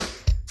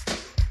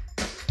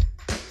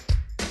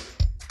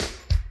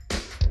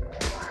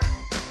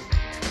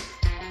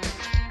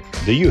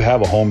Do you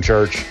have a home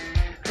church?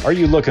 Are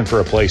you looking for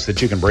a place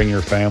that you can bring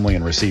your family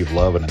and receive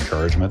love and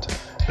encouragement?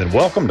 Then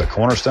welcome to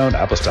Cornerstone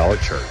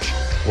Apostolic Church,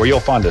 where you'll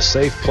find a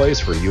safe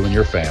place for you and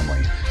your family,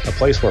 a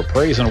place where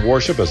praise and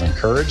worship is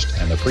encouraged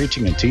and the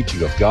preaching and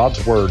teaching of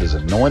God's Word is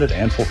anointed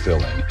and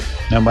fulfilling.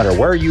 No matter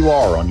where you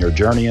are on your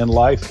journey in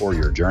life or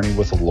your journey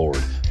with the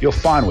Lord, you'll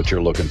find what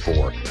you're looking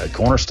for at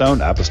Cornerstone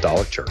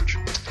Apostolic Church.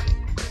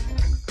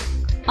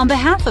 On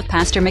behalf of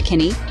Pastor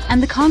McKinney and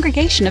the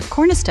congregation of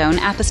Cornerstone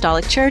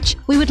Apostolic Church,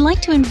 we would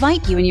like to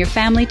invite you and your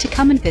family to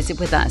come and visit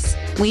with us.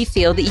 We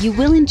feel that you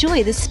will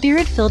enjoy the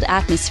Spirit-filled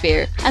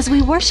atmosphere as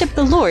we worship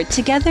the Lord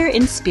together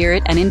in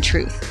spirit and in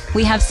truth.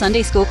 We have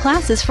Sunday school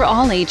classes for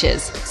all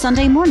ages,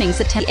 Sunday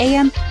mornings at 10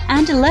 a.m.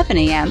 and 11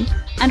 a.m.,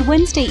 and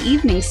Wednesday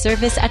evening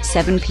service at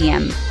 7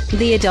 p.m.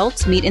 The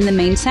adults meet in the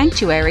main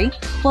sanctuary,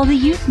 while the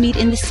youth meet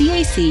in the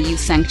CAC Youth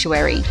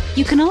Sanctuary.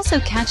 You can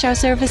also catch our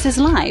services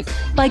live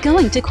by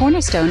going to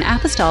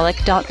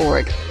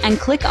cornerstoneapostolic.org and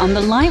click on the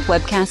live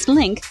webcast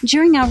link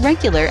during our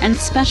regular and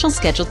special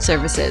scheduled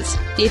services.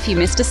 If you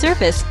missed a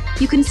service,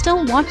 you can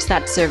still watch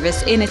that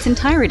service in its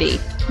entirety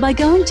by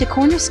going to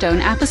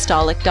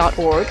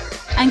cornerstoneapostolic.org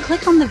and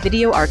click on the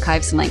video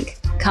archives link.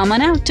 Come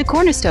on out to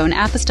Cornerstone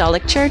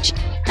Apostolic Church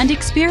and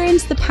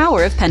experience the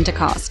power of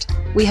Pentecost.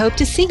 We hope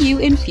to see you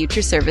in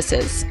future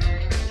services.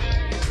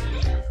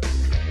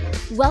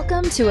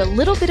 Welcome to A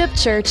Little Bit of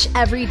Church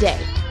Every Day,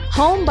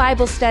 Home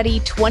Bible Study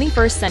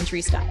 21st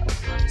Century Style.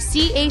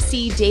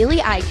 CAC Daily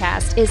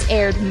iCast is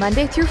aired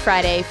Monday through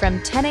Friday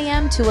from 10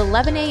 a.m. to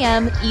 11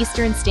 a.m.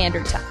 Eastern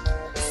Standard Time.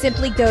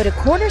 Simply go to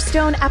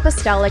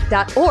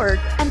cornerstoneapostolic.org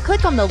and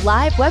click on the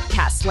live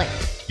webcast link.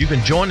 You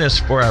can join us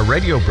for our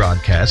radio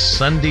broadcast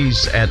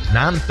Sundays at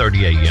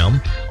 9:30 a.m.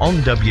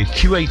 on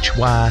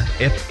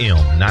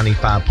WQHY-FM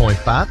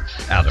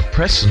 95.5 out of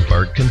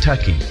Prestonsburg,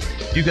 Kentucky.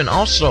 You can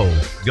also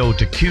go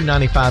to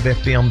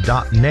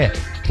Q95FM.net,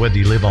 whether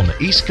you live on the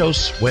East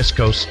Coast, West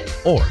Coast,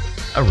 or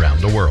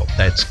around the world.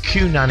 That's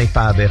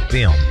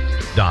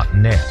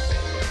Q95FM.net.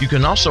 You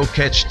can also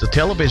catch the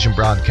television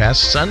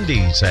broadcast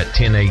Sundays at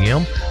 10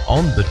 a.m.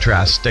 on the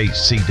Tri-State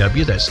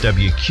CW, that's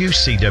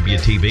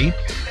WQCW-TV,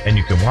 and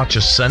you can watch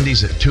us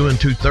Sundays at 2 and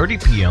 2:30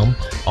 p.m.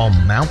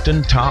 on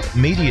Mountaintop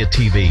Media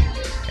TV.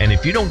 And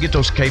if you don't get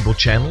those cable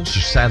channels or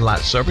satellite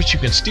service, you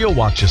can still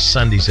watch us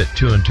Sundays at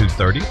 2 and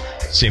 2:30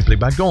 simply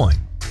by going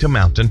to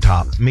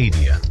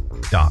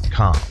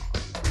mountaintopmedia.com.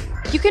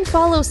 You can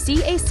follow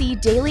CAC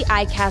Daily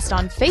iCast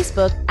on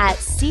Facebook at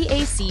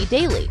CAC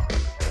Daily.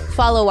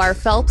 Follow our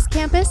Phelps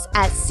campus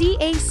at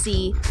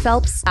CAC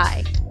Phelps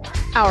I,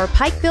 our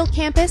Pikeville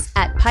campus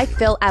at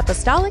Pikeville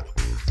Apostolic,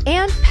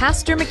 and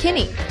Pastor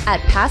McKinney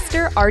at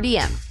Pastor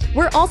RDM.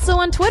 We're also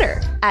on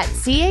Twitter at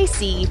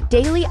CAC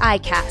Daily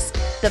iCast,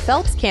 the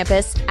Phelps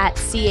campus at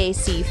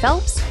CAC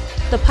Phelps,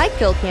 the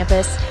Pikeville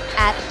campus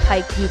at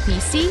Pike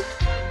UPC,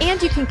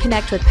 and you can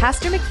connect with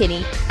Pastor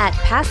McKinney at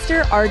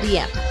Pastor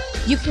RDM.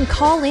 You can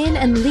call in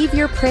and leave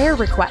your prayer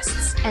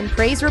requests and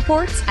praise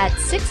reports at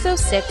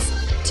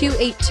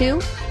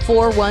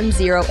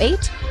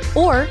 606-282-4108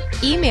 or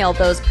email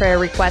those prayer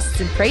requests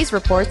and praise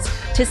reports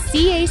to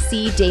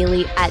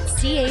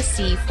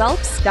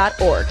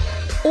cacdaily@cacphelps.org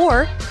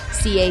or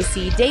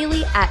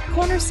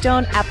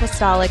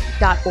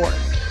cacdaily@cornerstoneapostolic.org.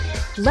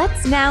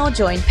 Let's now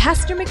join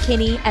Pastor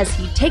McKinney as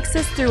he takes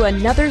us through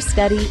another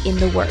study in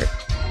the Word.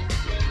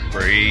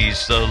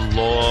 Praise the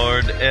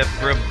Lord,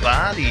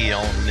 everybody,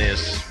 on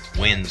this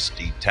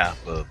Wednesday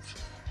type of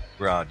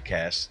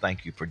broadcast.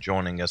 Thank you for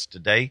joining us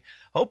today.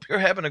 Hope you're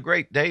having a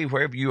great day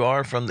wherever you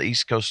are, from the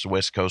East Coast to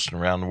West Coast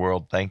and around the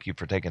world. Thank you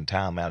for taking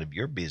time out of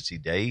your busy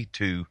day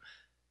to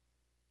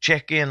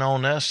check in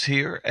on us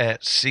here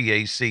at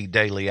CAC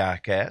Daily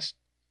iCast.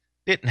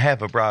 Didn't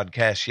have a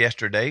broadcast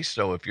yesterday,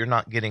 so if you're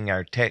not getting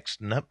our text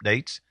and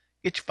updates,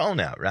 get your phone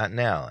out right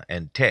now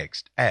and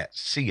text at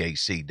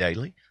CAC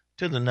Daily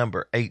to the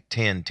number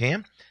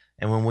 81010.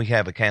 And when we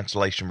have a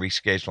cancellation,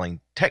 rescheduling,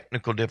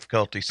 technical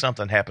difficulty,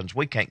 something happens,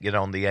 we can't get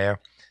on the air,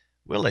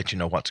 we'll let you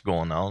know what's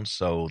going on.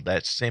 So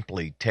that's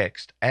simply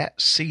text at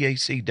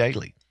CAC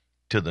Daily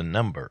to the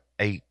number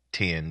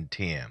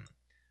 81010.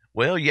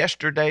 Well,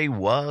 yesterday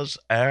was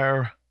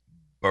our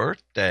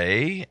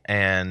birthday,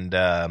 and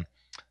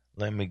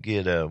let me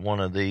get one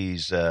of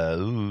these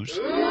oohs.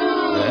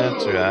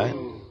 That's right.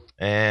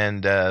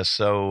 And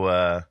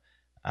so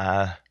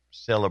I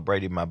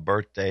celebrated my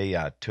birthday.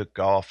 I took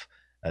off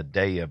a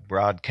day of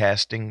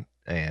broadcasting,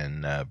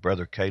 and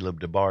Brother Caleb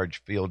DeBarge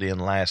filled in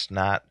last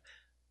night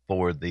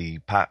for the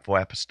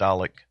Pikeville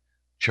Apostolic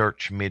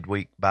Church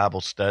midweek Bible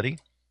study.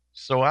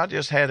 So I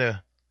just had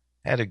a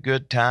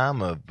good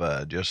time of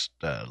just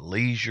a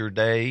leisure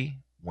day.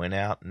 Went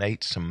out and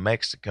ate some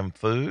Mexican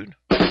food,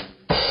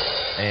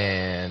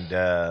 and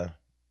my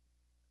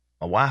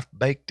wife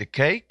baked a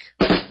cake,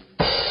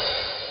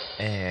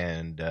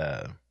 and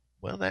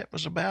well, that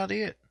was about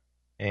it.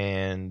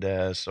 And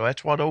so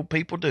that's what old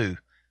people do.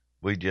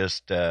 We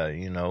just,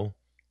 lay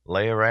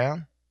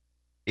around,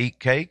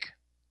 eat cake,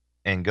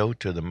 and go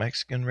to the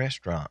Mexican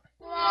restaurant.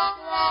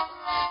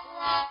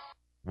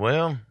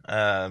 Well,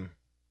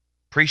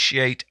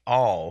 appreciate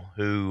all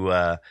who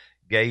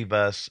gave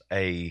us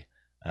a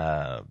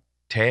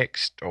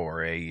text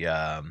or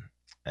a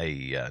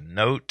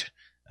note,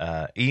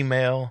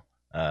 email,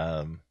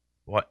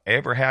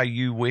 whatever, how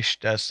you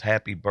wished us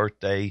happy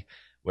birthday,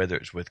 whether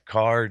it's with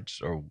cards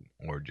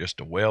or just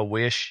a well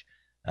wish.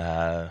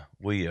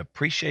 We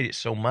appreciate it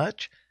so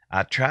much.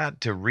 I tried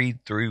to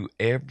read through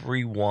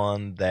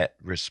everyone that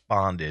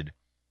responded,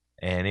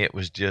 and it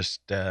was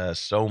just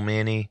so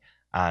many.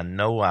 I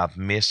know I've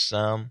missed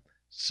some,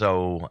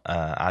 so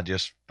I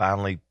just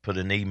finally put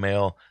an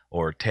email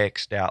or a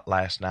text out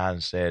last night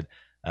and said,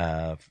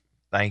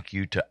 thank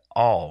you to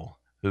all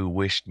who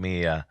wished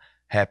me a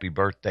happy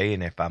birthday.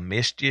 And if I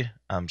missed you,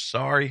 I'm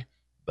sorry.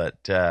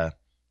 But,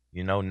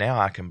 now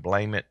I can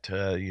blame it.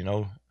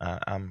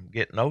 I'm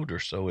getting older,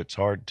 so it's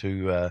hard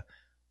to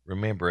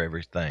remember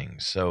everything.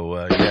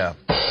 So, yeah,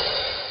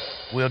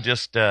 we'll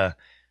just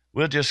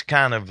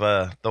kind of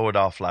throw it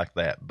off like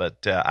that.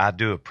 But I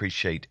do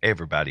appreciate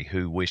everybody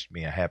who wished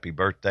me a happy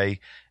birthday.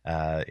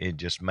 It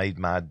just made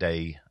my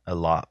day a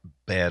lot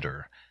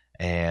better.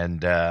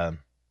 And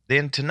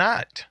then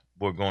tonight,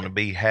 we're going to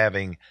be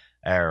having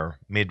our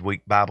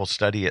midweek Bible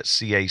study at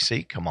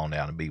CAC. Come on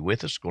out and be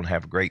with us. We're going to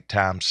have a great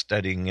time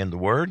studying in the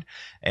Word.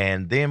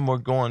 And then we're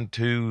going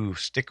to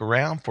stick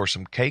around for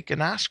some cake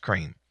and ice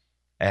cream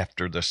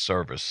after the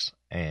service.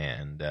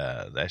 And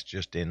that's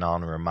just in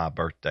honor of my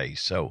birthday.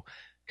 So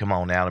come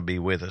on out and be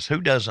with us. Who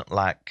doesn't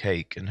like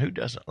cake and who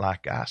doesn't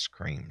like ice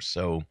cream?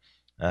 So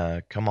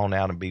come on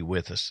out and be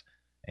with us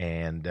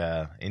and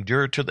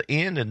endure to the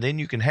end, and then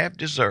you can have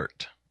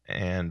dessert.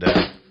 And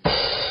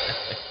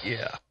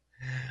yeah.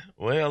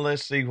 Well,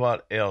 let's see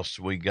what else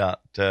we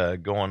got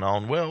going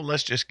on. Well,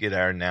 let's just get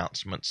our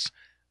announcements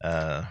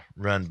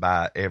run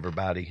by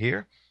everybody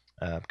here,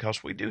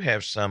 because we do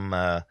have some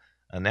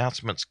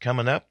announcements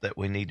coming up that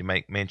we need to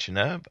make mention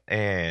of.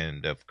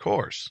 And, of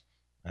course,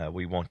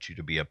 we want you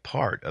to be a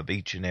part of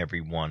each and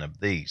every one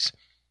of these.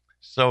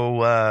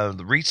 So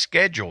the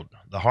rescheduled,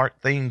 the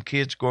Heart-themed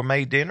Kids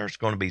Gourmet Dinner is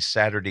going to be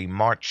Saturday,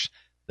 March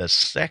the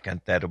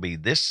 2nd. That'll be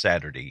this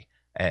Saturday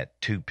at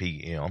 2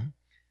 p.m.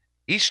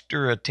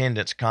 Easter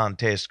attendance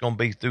contest is going to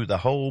be through the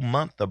whole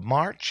month of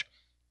March.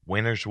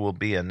 Winners will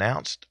be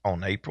announced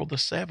on April the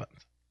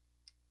 7th.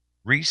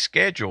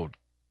 Rescheduled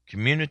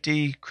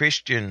Community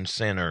Christian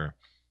Center,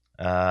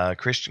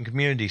 Christian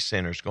Community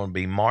Center is going to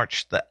be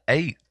March the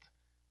 8th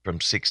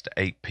from 6 to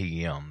 8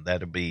 p.m.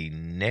 That'll be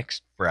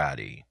next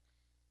Friday.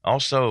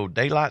 Also,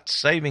 Daylight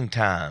Saving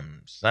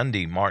Time,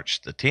 Sunday, March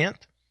the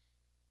 10th.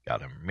 Got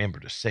to remember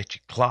to set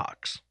your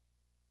clocks.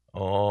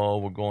 Oh,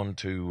 we're going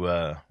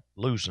to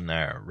lose an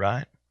hour,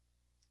 right?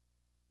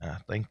 I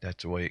think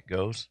that's the way it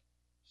goes.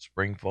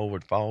 Spring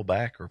forward, fall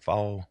back, or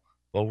fall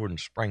forward and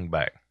spring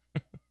back.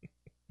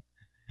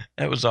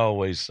 That was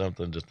always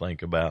something to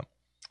think about.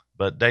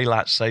 But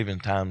daylight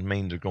saving time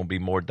means there's going to be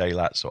more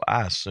daylight, so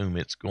I assume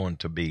it's going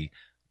to be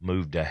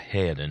moved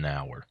ahead an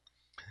hour.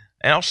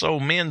 And also,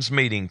 men's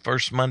meeting,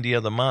 first Monday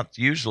of the month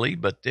usually,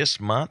 but this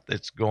coming month,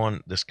 it's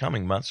going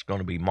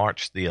to be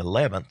March the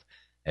 11th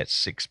at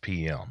 6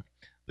 p.m.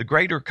 The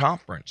Greater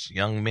Conference,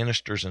 young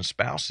ministers and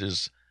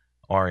spouses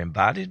are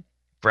invited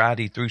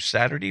Friday through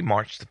Saturday,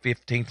 March the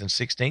 15th and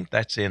 16th.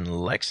 That's in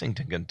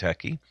Lexington,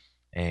 Kentucky,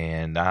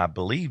 and I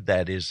believe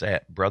that is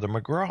at Brother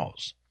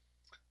McGraw's.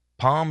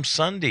 Palm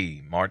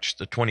Sunday, March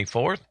the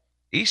 24th.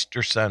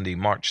 Easter Sunday,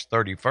 March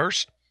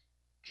 31st.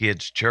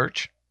 Kids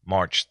Church,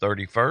 March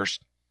 31st.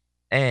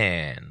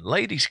 And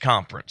Ladies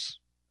Conference,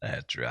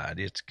 that's right,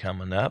 it's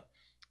coming up.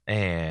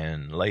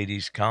 And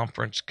Ladies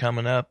Conference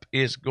coming up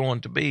is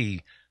going to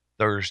be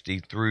Thursday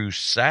through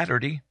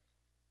Saturday,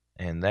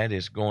 and that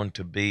is going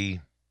to be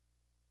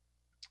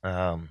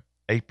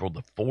April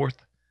the 4th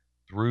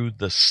through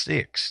the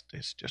 6th.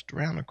 It's just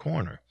around the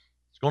corner.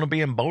 It's going to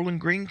be in Bowling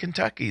Green,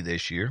 Kentucky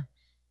this year,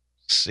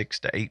 6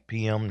 to 8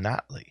 p.m.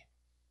 nightly.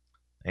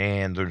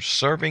 And they're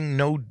serving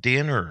no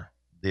dinner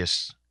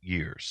this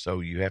year, so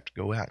you have to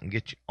go out and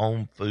get your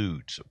own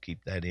food, so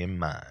keep that in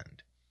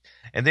mind.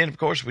 And then, of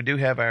course, we do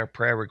have our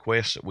prayer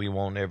requests that we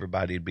want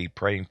everybody to be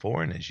praying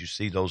for, and as you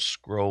see those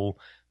scroll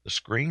the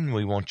screen,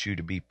 we want you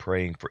to be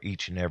praying for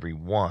each and every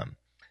one.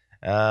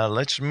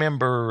 Let's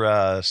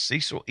remember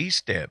Cecil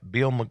Eastep,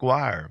 Bill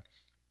McGuire,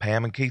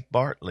 Pam and Keith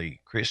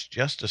Bartley, Chris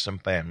Justice and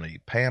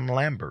family, Pam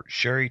Lambert,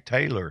 Sherry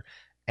Taylor,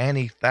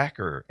 Annie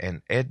Thacker,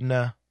 and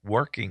Edna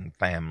Working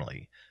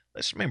family.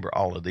 Let's remember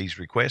all of these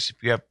requests.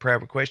 If you have a prayer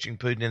request, you can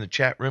put it in the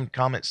chat room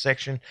comment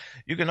section.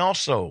 You can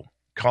also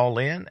call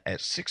in at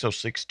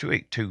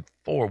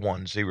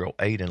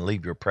 606-282-4108 and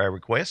leave your prayer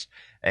request.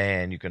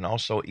 And you can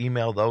also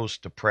email those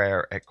to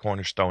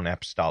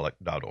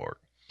prayer@cornerstoneapostolic.org.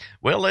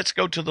 Well, let's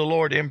go to the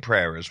Lord in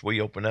prayer as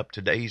we open up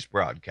today's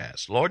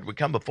broadcast. Lord, we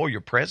come before your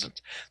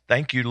presence.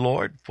 Thank you,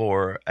 Lord,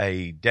 for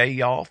a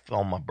day off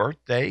on my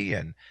birthday,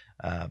 and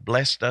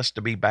blessed us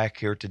to be back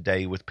here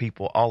today with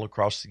people all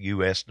across the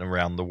U.S. and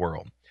around the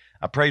world.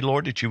 I pray,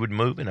 Lord, that you would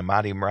move in a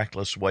mighty,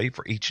 miraculous way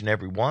for each and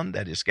every one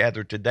that is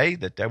gathered today,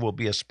 that there will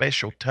be a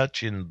special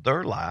touch in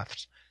their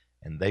lives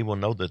and they will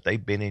know that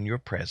they've been in your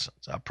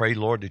presence. I pray,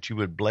 Lord, that you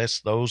would bless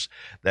those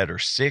that are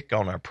sick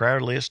on our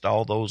prayer list,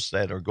 all those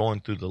that are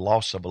going through the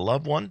loss of a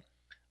loved one,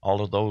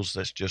 all of those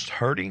that's just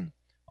hurting,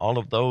 all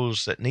of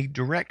those that need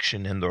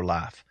direction in their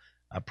life.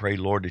 I pray,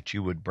 Lord, that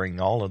you would bring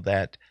all of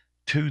that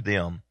to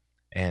them,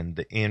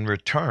 and in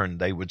return,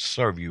 they would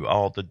serve you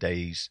all the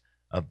days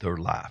of their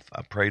life.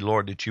 I pray,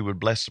 Lord, that you would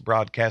bless the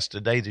broadcast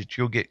today, that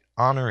you'll get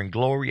honor and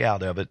glory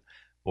out of it.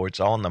 For it's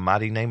all in the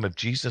mighty name of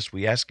Jesus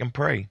we ask and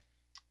pray.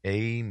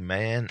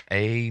 Amen.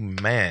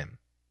 Amen.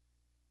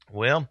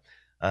 Well,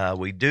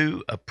 we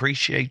do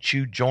appreciate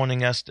you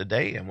joining us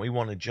today, and we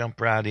want to jump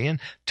right in.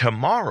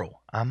 Tomorrow,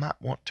 I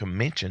might want to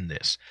mention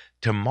this.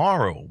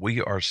 Tomorrow, we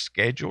are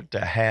scheduled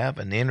to have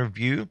an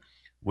interview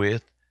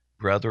with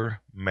Brother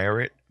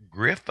Merritt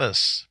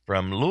Griffiths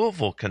from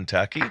Louisville,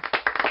 Kentucky,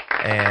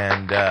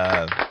 and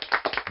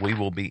we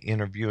will be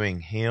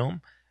interviewing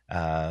him,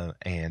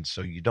 and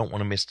so you don't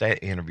want to miss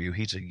that interview.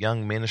 He's a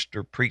young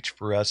minister, preached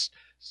for us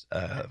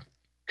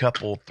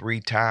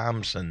three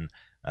times, and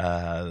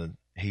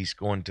he's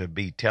going to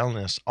be telling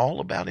us all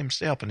about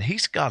himself, and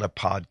he's got a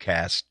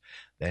podcast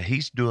that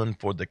he's doing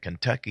for the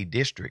Kentucky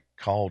district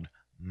called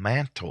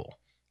Mantle,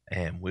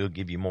 and we'll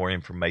give you more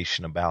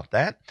information about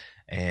that,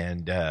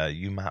 and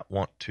you might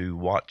want to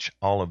watch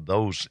all of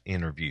those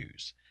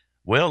interviews.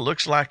 Well, it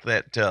looks like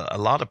that a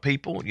lot of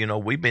people,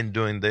 we've been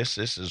doing this.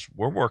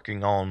 We're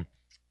working on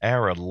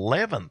our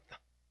 11th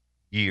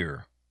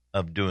year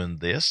of doing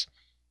this,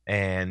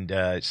 and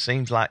it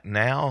seems like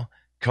now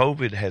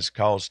COVID has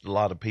caused a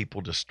lot of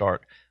people to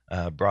start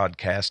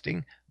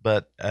broadcasting,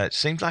 but it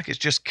seems like it's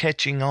just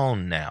catching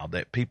on now,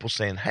 that people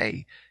saying,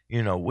 hey,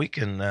 we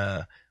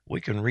can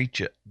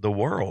reach the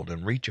world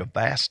and reach a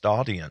vast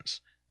audience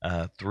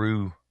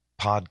through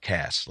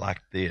podcasts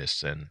like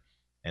this and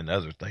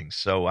other things.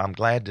 So I'm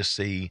glad to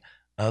see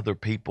other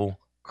people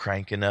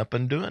cranking up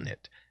and doing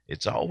it.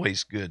 It's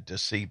always good to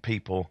see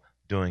people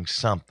doing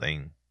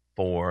something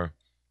for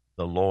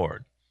the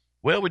Lord.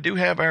 Well, we do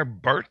have our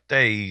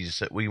birthdays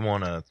that we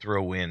want to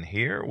throw in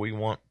here. We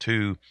want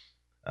to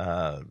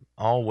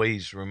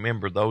always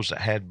remember those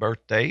that had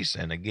birthdays.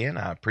 And again,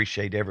 I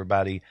appreciate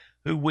everybody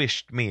who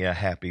wished me a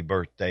happy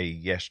birthday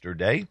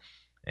yesterday,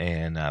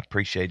 and I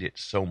appreciate it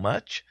so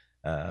much.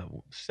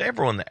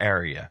 Several in the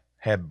area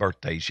had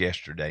birthdays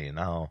yesterday, and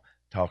I'll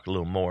talk a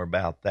little more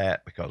about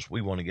that because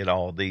we want to get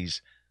all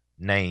these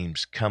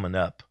names coming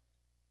up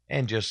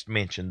and just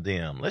mention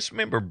them. Let's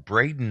remember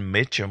Braden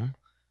Mitchum,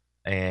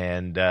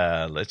 and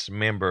let's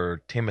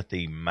remember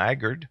Timothy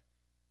Maggard.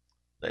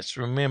 Let's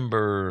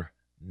remember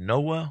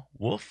Noah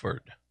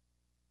Wolford,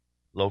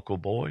 local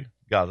boy,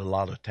 got a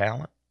lot of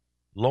talent.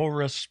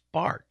 Laura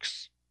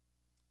Sparks,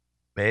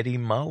 Betty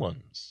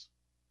Mullins.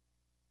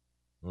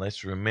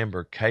 Let's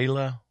remember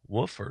Kayla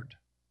Wolford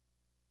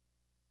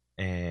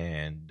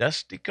and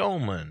Dusty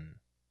Coleman,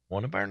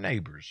 one of our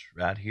neighbors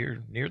right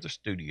here near the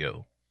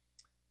studio.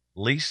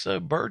 Lisa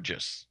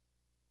Burgess.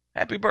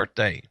 Happy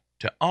birthday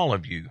to all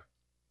of you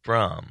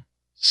from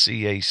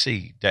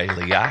CAC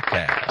Daily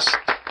iCast.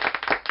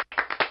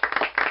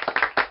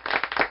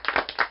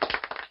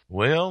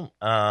 Well,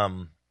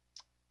 I've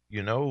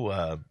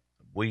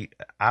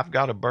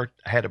got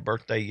had a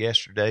birthday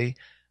yesterday.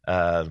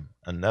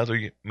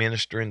 Another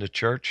minister in the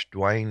church,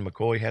 Dwayne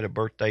McCoy, had a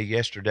birthday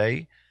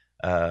yesterday.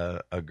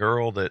 A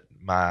girl that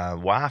my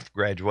wife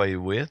graduated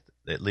with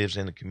that lives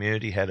in the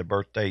community had a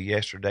birthday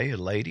yesterday, a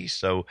lady.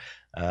 So,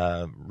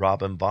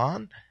 Robin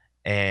Vaughn.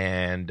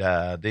 And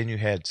then you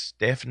had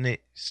Stephanie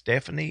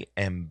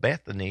and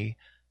Bethany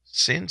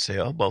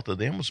Sinsel. Both of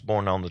them was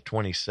born on the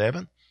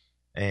 27th.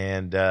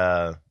 And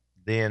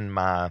then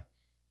my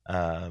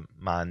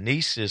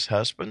niece's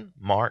husband,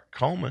 Mark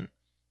Coleman,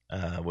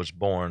 was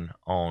born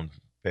on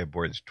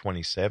February the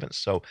 27th.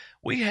 So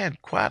we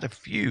had quite a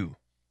few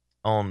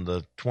on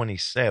the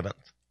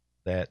 27th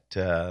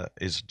that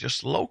is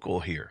just local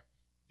here.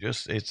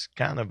 It's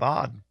kind of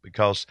odd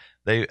because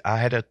I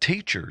had a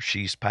teacher.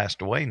 She's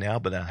passed away now,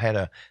 but I had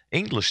a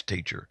English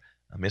teacher,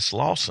 Miss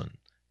Lawson,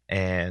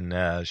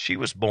 and she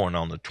was born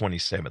on the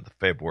 27th of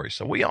February.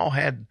 So we all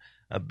had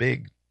a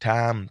big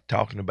time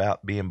talking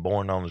about being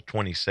born on the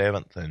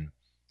 27th and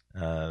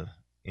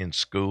in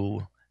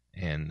school,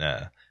 and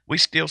we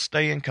still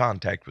stay in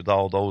contact with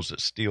all those that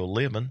still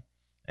living,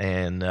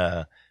 and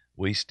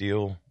we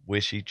still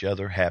wish each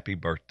other happy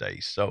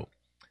birthdays. So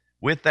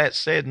with that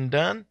said and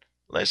done,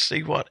 let's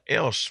see what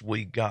else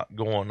we got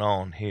going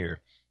on here.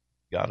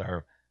 Got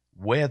our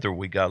weather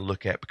we got to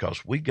look at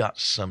because we got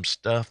some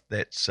stuff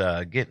that's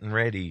getting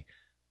ready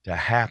to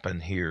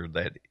happen here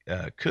that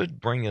could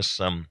bring us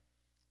some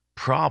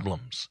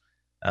problems.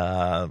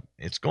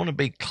 It's going to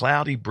be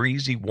cloudy,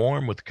 breezy,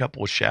 warm with a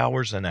couple of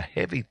showers and a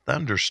heavy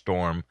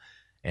thunderstorm.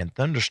 And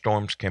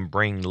thunderstorms can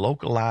bring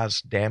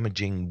localized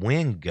damaging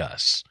wind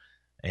gusts.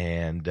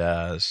 And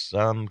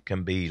some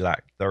can be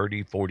like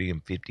 30, 40,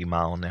 and 50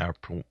 mile an hour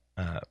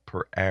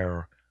per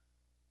hour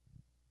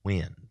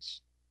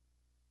winds.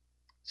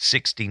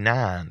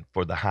 69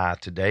 for the high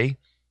today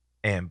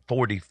and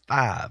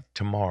 45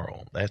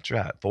 tomorrow. That's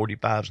right.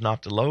 45 is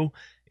not the low.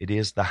 It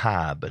is the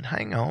high, but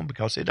hang on,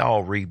 because it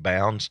all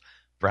rebounds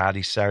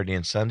Friday, Saturday,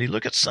 and Sunday.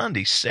 Look at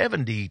Sunday,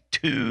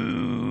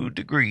 72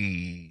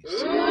 degrees.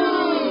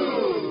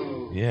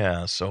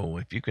 Yeah, so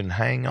if you can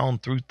hang on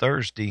through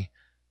Thursday,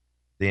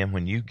 then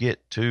when you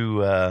get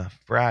to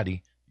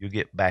Friday, you'll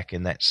get back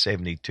in that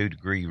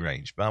 72-degree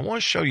range. But I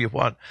want to show you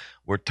what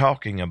we're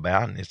talking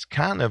about, and it's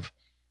kind of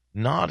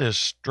not as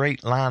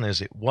straight line as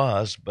it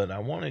was, but I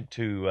wanted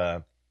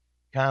to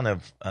kind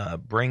of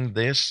bring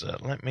this.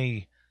 Let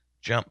me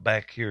jump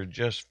back here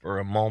just for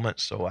a moment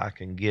so I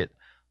can get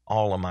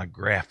all of my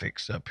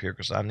graphics up here,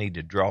 because I need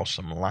to draw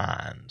some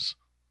lines.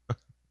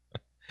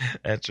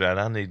 That's right,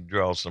 I need to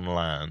draw some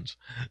lines.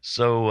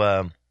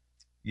 So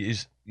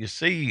you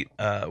see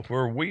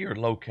where we are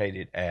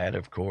located at.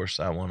 Of course,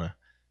 I want to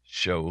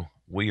show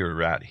we are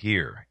right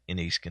here in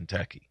East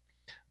Kentucky.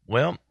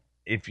 Well,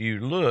 if you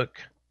look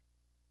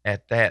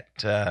at that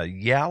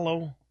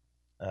yellow,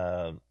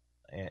 and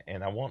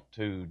I want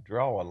to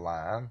draw a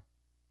line.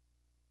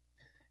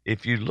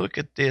 If you look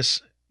at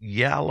this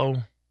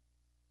yellow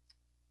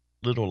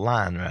little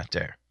line right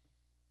there,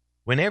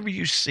 whenever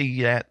you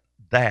see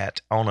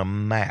that on a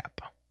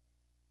map,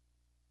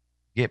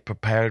 get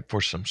prepared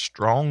for some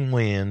strong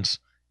winds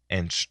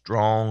and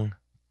strong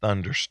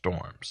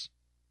thunderstorms.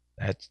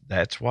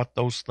 That's what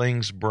those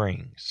things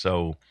bring.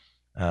 So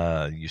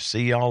you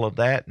see all of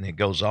that, and it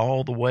goes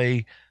all the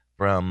way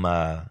from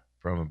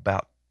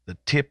about the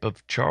tip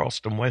of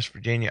Charleston, West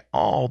Virginia,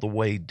 all the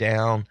way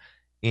down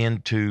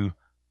into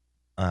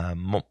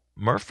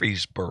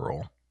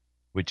Murfreesboro,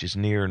 which is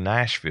near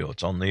Nashville.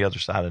 It's on the other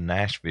side of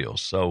Nashville.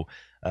 So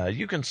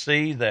you can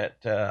see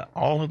that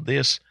all of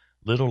this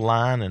little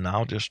line, and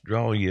I'll just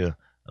draw you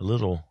a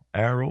little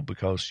arrow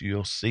because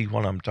you'll see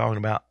what I'm talking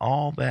about.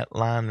 All that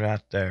line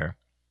right there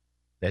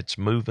that's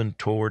moving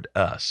toward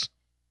us.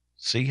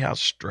 See how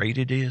straight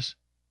it is?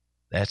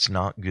 That's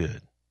not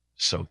good.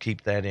 So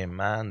keep that in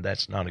mind.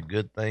 That's not a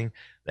good thing.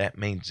 That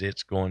means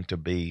it's going to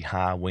be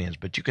high winds.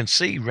 But you can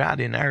see right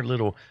in our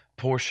little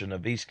portion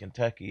of East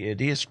Kentucky,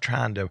 it is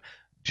trying to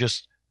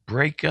just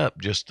break up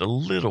just a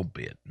little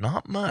bit.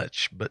 Not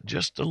much, but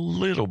just a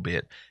little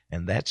bit.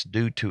 And that's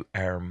due to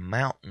our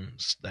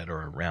mountains that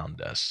are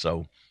around us.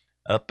 So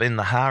up in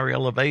the higher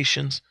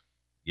elevations,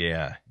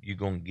 yeah, you're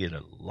going to get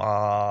a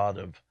lot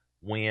of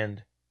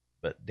wind.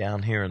 But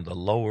down here in the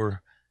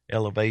lower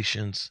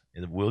elevations,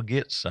 it will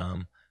get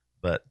some.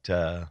 But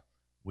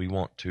we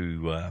want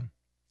to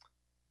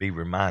be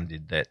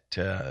reminded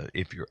that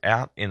if you're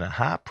out in a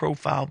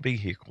high-profile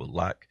vehicle,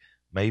 like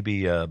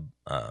maybe a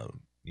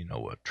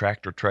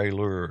tractor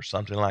trailer or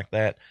something like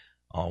that,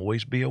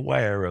 always be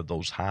aware of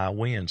those high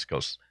winds,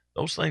 because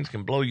those things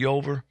can blow you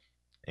over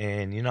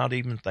and you not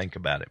even think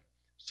about it.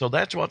 So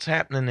that's what's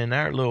happening in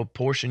our little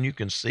portion. You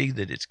can see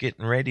that it's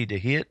getting ready to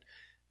hit,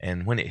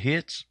 and when it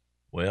hits,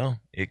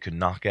 well, it could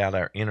knock out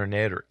our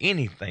internet, or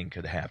anything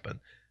could happen.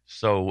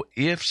 So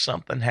if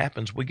something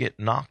happens, we get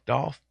knocked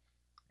off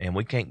and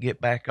we can't get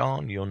back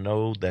on, you'll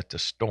know that the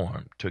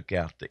storm took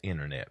out the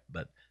internet.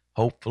 But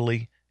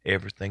hopefully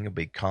everything will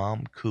be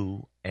calm,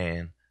 cool,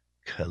 and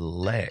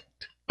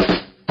collect.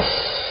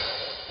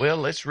 Well,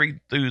 let's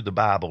read through the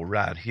Bible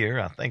right here.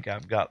 I think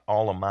I've got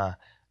all of my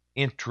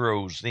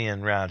intros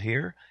in right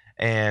here.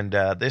 And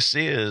this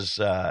is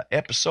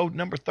episode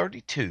number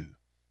 32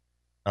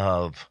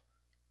 of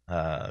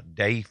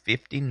day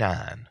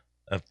 59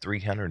 of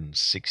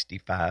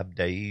 365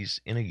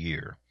 days in a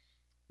year.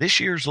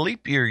 This year's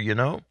leap year, you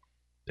know.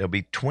 There'll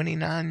be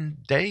 29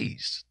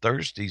 days.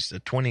 Thursday's the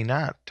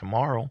 29th,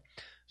 tomorrow.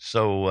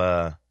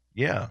 So,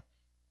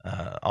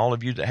 all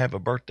of you that have a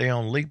birthday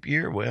on leap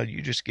year, well,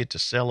 you just get to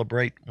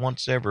celebrate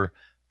once every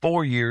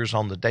 4 years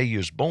on the day you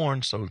was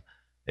born. So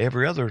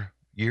every other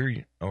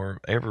year, or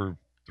every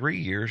 3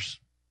 years,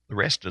 the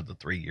rest of the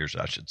 3 years,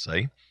 I should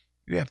say,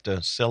 you have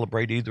to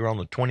celebrate either on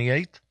the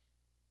 28th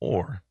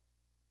or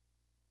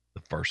the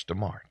 1st of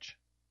March.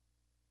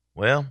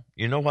 Well,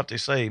 you know what they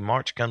say,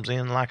 March comes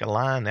in like a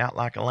lion, out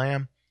like a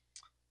lamb.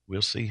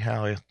 We'll see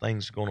how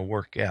things are going to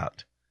work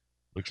out.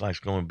 Looks like it's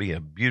going to be a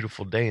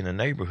beautiful day in the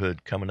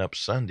neighborhood coming up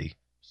Sunday,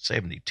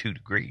 72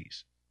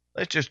 degrees.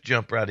 Let's just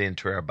jump right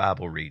into our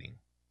Bible reading.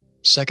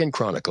 2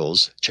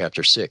 Chronicles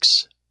chapter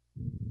 6.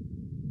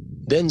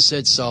 Then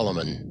said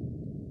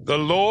Solomon, The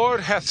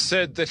Lord hath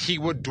said that he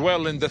would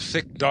dwell in the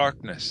thick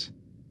darkness.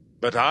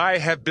 But I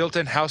have built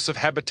an house of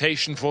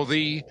habitation for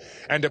thee,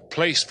 and a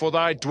place for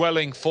thy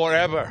dwelling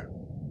forever.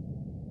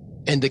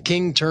 And the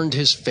king turned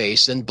his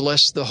face and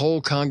blessed the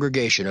whole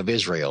congregation of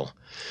Israel.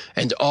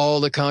 And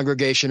all the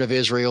congregation of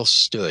Israel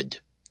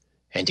stood.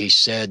 And he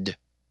said,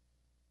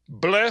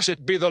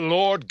 Blessed be the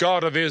Lord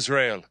God of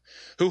Israel,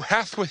 who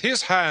hath with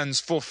his hands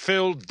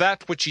fulfilled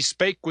that which he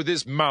spake with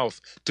his mouth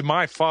to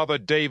my father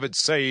David,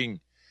 saying,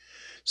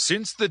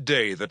 Since the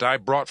day that I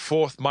brought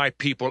forth my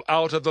people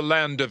out of the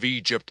land of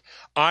Egypt,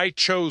 I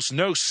chose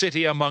no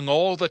city among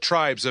all the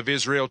tribes of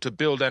Israel to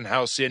build an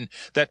house in,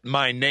 that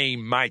my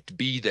name might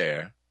be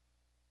there.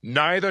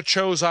 Neither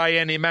chose I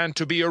any man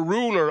to be a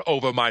ruler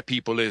over my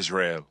people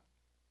Israel.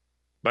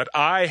 But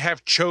I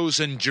have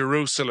chosen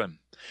Jerusalem,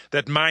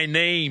 that my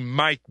name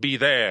might be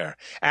there,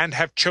 and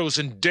have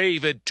chosen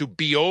David to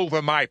be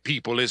over my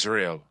people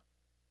Israel.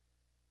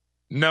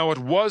 Now it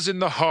was in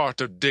the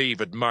heart of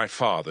David my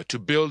father to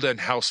build an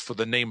house for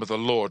the name of the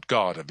Lord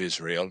God of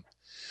Israel.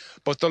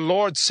 But the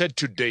Lord said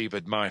to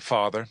David my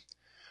father,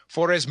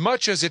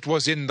 Forasmuch as it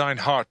was in thine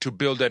heart to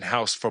build an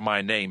house for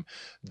my name,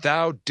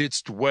 thou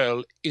didst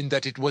well in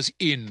that it was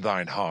in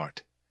thine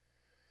heart.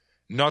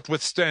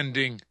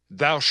 Notwithstanding,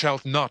 thou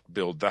shalt not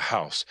build the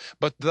house,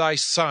 but thy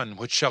son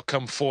which shall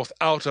come forth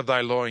out of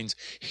thy loins,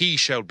 he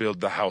shall build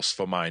the house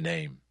for my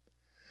name.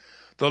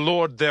 The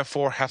Lord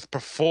therefore hath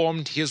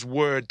performed his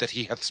word that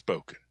he hath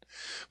spoken.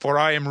 For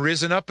I am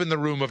risen up in the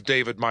room of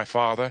David my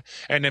father,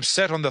 and am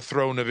set on the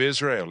throne of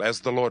Israel,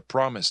 as the Lord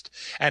promised,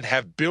 and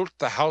have built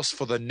the house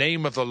for the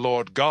name of the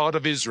Lord God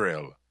of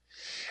Israel.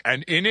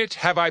 And in it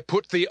have I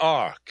put the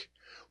ark,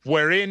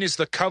 wherein is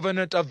the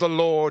covenant of the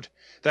Lord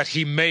that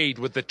he made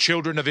with the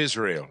children of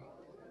Israel.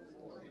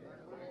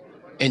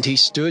 And he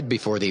stood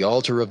before the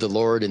altar of the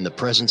Lord in the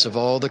presence of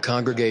all the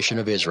congregation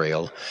of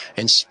Israel,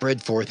 and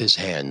spread forth his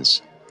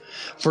hands.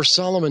 For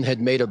Solomon had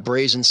made a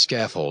brazen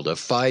scaffold of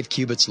 5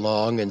 cubits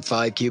long and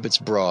 5 cubits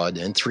broad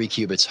and 3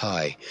 cubits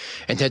high,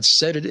 and had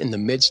set it in the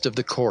midst of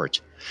the court.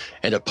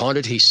 And upon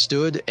it he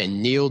stood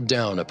and kneeled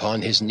down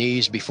upon his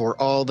knees before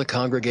all the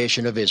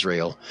congregation of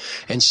Israel,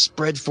 and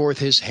spread forth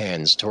his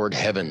hands toward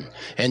heaven,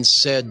 and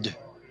said,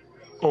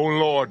 O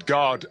Lord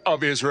God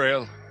of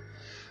Israel,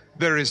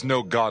 there is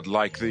no God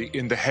like thee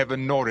in the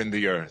heaven nor in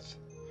the earth,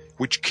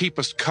 which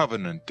keepest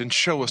covenant and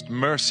showest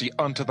mercy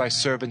unto thy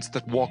servants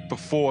that walk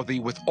before thee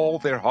with all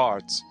their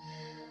hearts.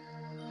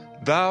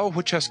 Thou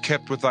which hast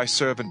kept with thy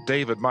servant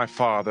David my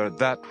father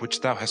that which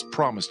thou hast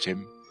promised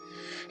him,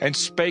 and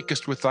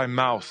spakest with thy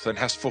mouth, and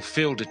hast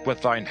fulfilled it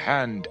with thine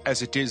hand,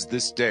 as it is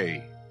this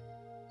day.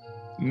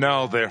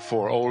 Now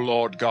therefore, O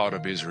Lord God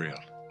of Israel,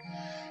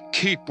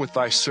 keep with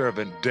thy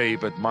servant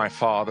David my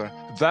father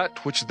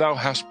that which thou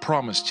hast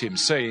promised him,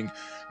 saying,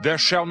 There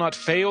shall not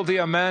fail thee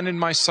a man in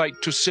my sight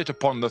to sit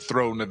upon the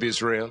throne of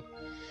Israel.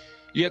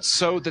 Yet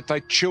so that thy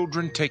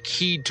children take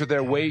heed to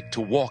their way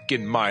to walk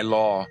in my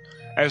law,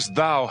 as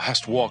thou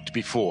hast walked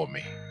before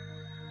me.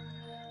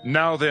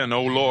 Now then,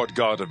 O Lord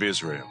God of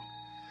Israel,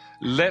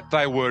 let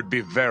thy word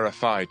be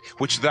verified,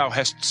 which thou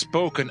hast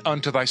spoken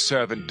unto thy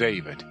servant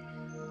David.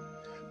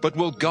 But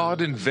will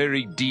God in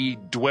very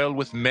deed dwell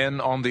with men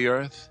on the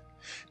earth?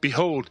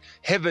 Behold,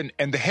 heaven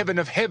and the heaven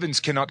of heavens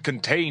cannot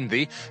contain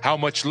thee, how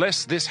much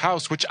less this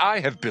house which I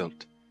have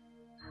built?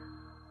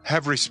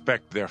 Have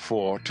respect,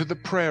 therefore, to the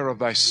prayer of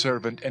thy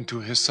servant and to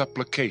his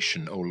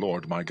supplication, O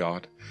Lord my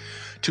God,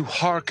 to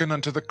hearken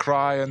unto the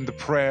cry and the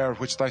prayer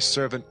which thy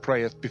servant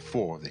prayeth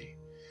before thee,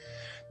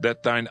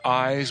 that thine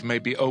eyes may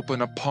be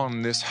open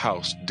upon this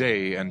house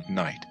day and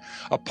night,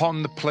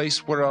 upon the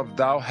place whereof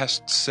thou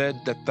hast said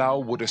that thou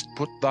wouldest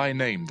put thy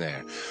name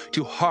there,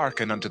 to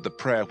hearken unto the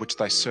prayer which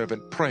thy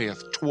servant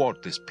prayeth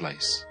toward this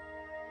place.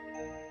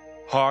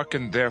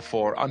 Hearken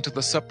therefore unto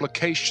the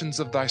supplications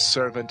of thy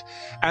servant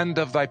and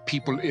of thy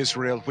people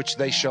Israel, which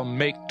they shall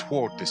make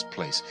toward this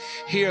place.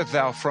 Hear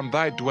thou from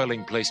thy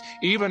dwelling place,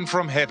 even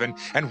from heaven,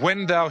 and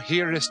when thou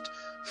hearest,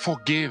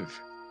 forgive.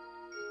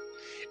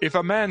 If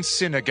a man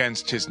sin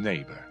against his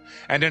neighbor,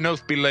 and an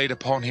oath be laid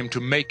upon him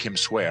to make him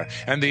swear,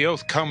 and the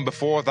oath come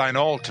before thine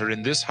altar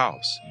in this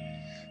house,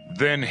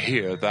 then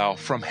hear thou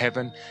from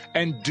heaven,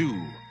 and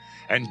do,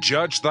 and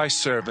judge thy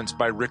servants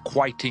by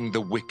requiting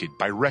the wicked,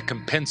 by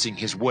recompensing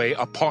his way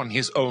upon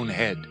his own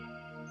head,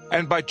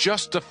 and by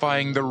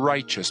justifying the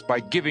righteous, by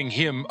giving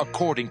him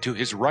according to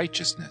his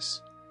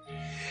righteousness.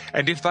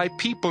 And if thy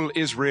people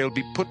Israel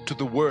be put to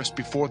the worse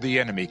before the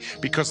enemy,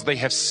 because they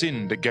have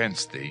sinned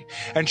against thee,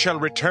 and shall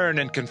return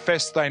and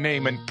confess thy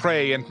name, and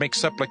pray and make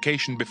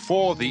supplication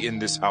before thee in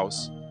this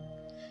house,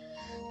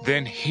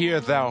 then hear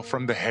thou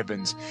from the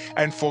heavens,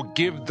 and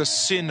forgive the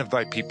sin of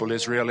thy people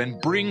Israel,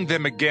 and bring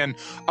them again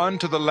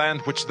unto the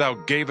land which thou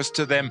gavest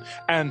to them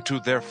and to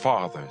their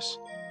fathers.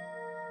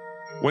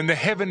 When the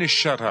heaven is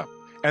shut up,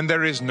 and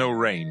there is no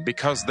rain,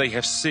 because they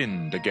have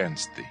sinned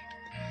against thee,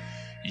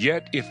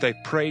 yet if they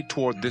pray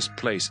toward this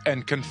place,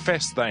 and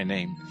confess thy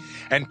name,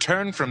 and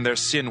turn from their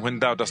sin when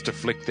thou dost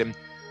afflict them,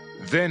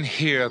 then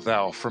hear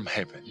thou from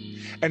heaven,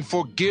 and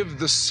forgive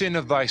the sin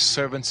of thy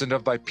servants and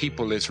of thy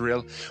people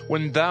Israel,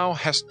 when thou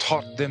hast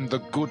taught them the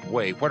good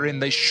way wherein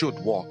they should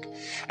walk,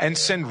 and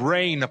send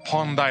rain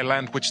upon thy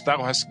land which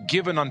thou hast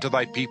given unto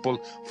thy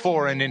people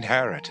for an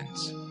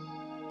inheritance.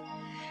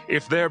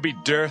 If there be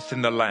dearth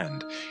in the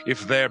land,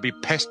 if there be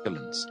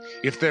pestilence,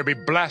 if there be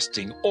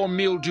blasting, or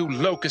mildew,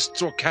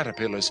 locusts, or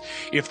caterpillars,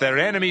 if their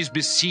enemies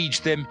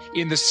besiege them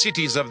in the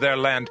cities of their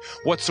land,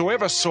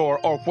 whatsoever sore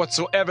or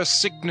whatsoever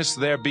sickness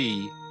there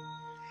be,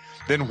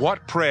 then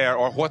what prayer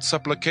or what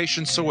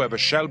supplication soever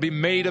shall be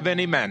made of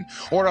any man,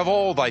 or of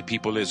all thy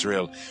people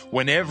Israel,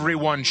 when every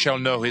one shall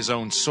know his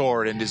own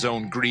sore and his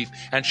own grief,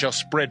 and shall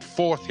spread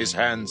forth his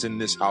hands in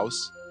this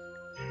house,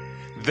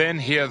 Then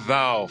hear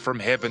thou from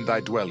heaven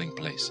thy dwelling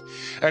place,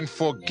 and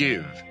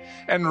forgive,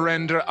 and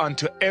render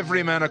unto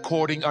every man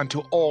according unto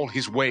all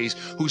his ways,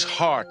 whose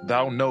heart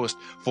thou knowest,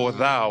 for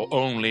thou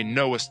only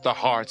knowest the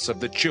hearts of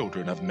the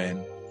children of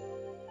men,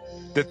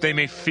 that they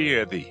may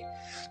fear thee,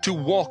 to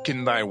walk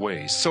in thy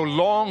ways, so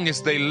long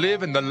as they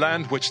live in the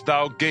land which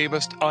thou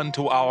gavest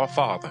unto our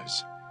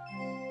fathers.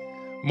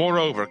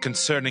 Moreover,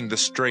 concerning the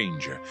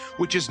stranger,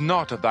 which is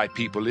not of thy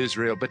people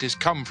Israel, but is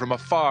come from a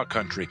far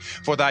country,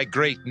 for thy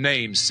great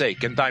name's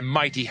sake, and thy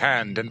mighty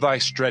hand, and thy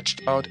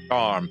stretched out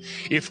arm,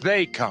 if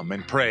they come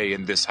and pray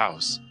in this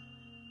house,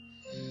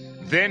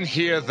 then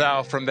hear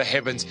thou from the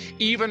heavens,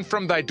 even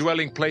from thy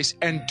dwelling place,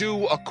 and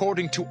do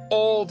according to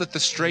all that the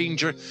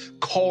stranger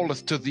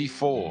calleth to thee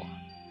for,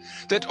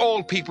 that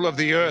all people of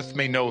the earth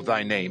may know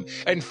thy name,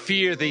 and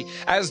fear thee,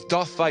 as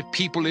doth thy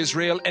people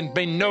Israel, and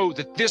may know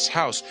that this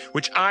house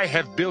which I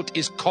have built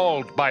is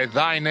called by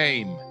thy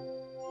name.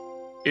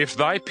 If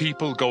thy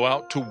people go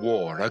out to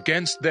war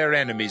against their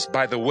enemies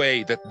by the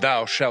way that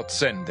thou shalt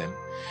send them,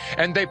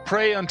 and they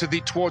pray unto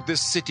thee toward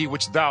this city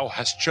which thou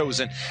hast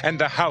chosen, and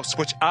the house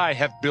which I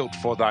have built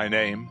for thy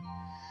name,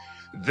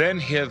 then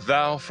hear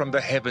thou from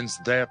the heavens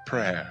their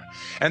prayer,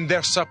 and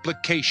their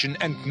supplication,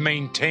 and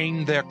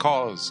maintain their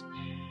cause.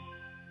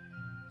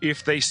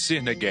 If they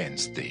sin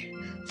against thee,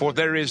 for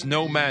there is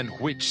no man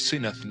which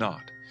sinneth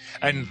not,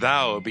 and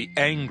thou be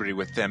angry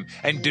with them,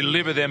 and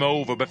deliver them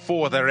over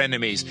before their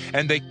enemies,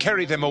 and they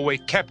carry them away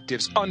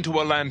captives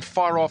unto a land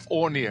far off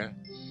or near.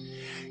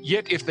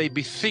 Yet if they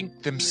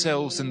bethink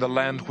themselves in the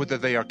land whither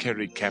they are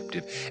carried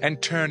captive,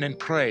 and turn and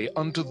pray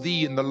unto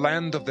thee in the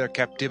land of their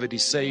captivity,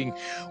 saying,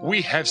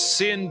 We have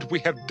sinned, we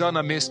have done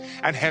amiss,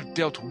 and have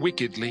dealt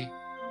wickedly,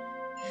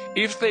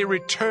 if they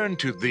return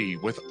to thee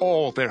with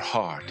all their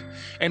heart,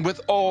 and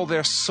with all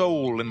their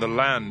soul in the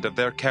land of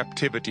their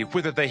captivity,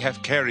 whither they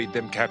have carried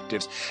them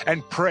captives,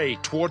 and pray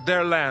toward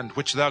their land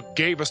which thou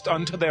gavest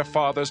unto their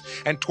fathers,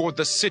 and toward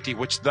the city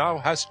which thou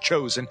hast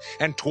chosen,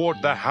 and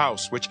toward the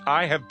house which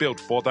I have built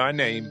for thy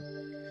name,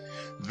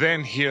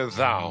 then hear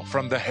thou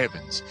from the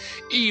heavens,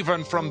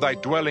 even from thy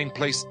dwelling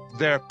place,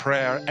 their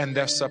prayer and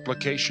their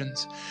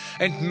supplications,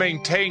 and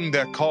maintain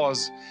their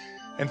cause,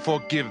 and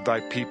forgive thy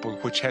people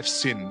which have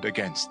sinned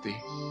against thee.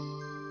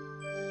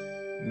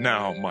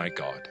 Now, my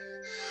God,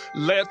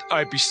 let,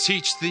 I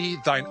beseech thee,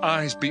 thine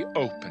eyes be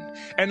open,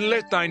 and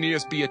let thine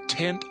ears be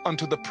attent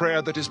unto the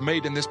prayer that is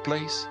made in this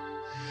place.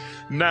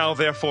 Now,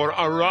 therefore,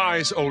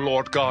 arise, O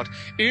Lord God,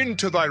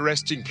 into thy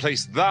resting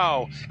place,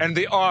 thou and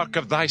the ark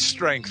of thy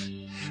strength.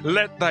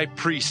 Let thy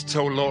priests,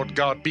 O Lord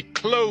God, be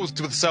clothed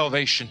with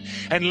salvation,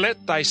 and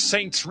let thy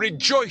saints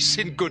rejoice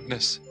in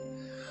goodness.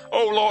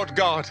 O Lord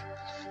God,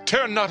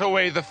 turn not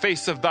away the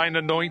face of thine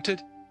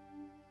anointed.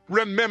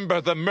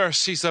 Remember the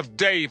mercies of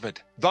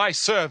David, thy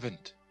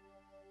servant.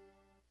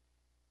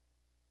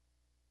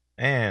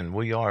 And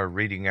we are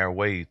reading our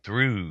way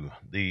through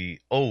the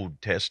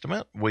Old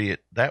Testament.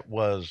 That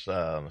was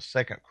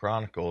 2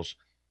 Chronicles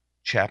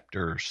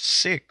chapter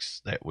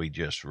 6 that we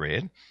just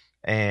read.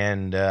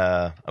 And,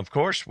 of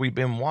course, we've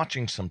been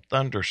watching some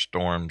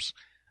thunderstorms.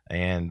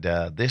 And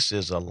this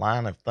is a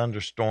line of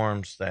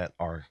thunderstorms that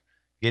are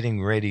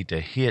getting ready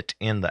to hit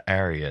in the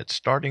area. It's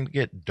starting to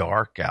get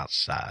dark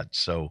outside.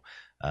 So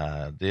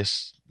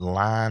this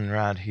line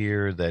right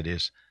here that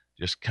is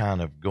just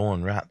kind of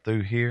going right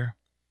through here,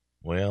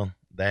 well,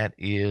 that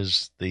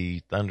is the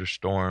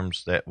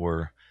thunderstorms that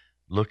we're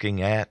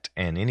looking at.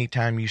 And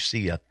anytime you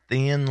see a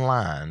thin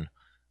line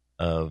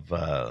of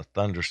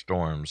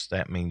thunderstorms,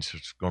 that means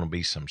there's going to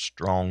be some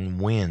strong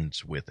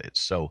winds with it.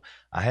 So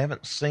I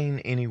haven't seen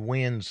any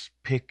winds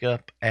pick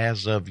up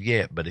as of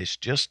yet, but it's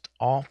just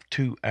off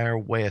to our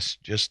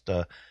west just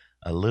a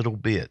little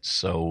bit.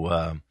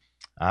 So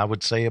I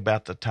would say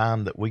about the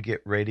time that we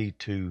get ready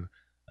to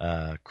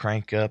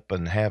crank up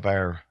and have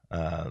our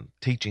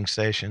teaching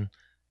session,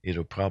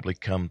 it'll probably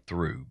come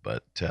through.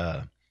 But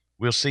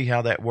we'll see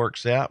how that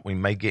works out. We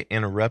may get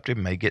interrupted,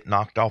 may get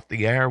knocked off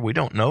the air. We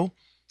don't know.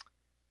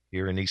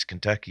 Here in East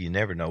Kentucky, you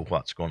never know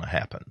what's going to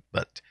happen.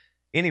 But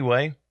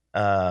anyway,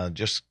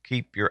 just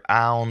keep your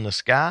eye on the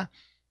sky,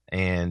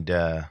 and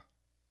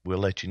we'll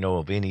let you know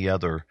of any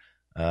other,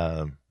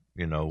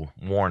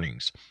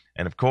 warnings.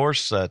 And, of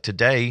course,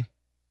 today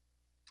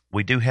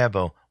we do have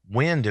a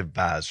wind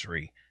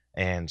advisory.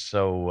 And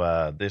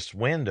so this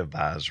wind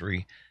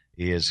advisory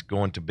is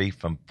going to be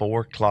from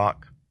 4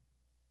 o'clock.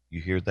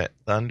 You hear that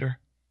thunder?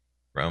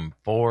 From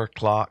 4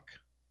 o'clock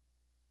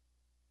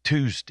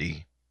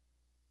Tuesday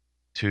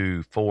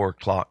to 4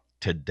 o'clock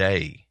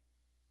today.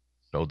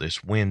 So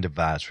this wind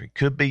advisory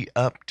could be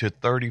up to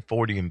 30,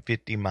 40, and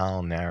 50 mile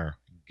an hour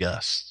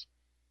gusts.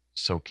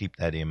 So keep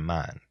that in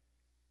mind.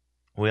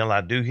 Well,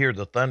 I do hear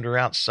the thunder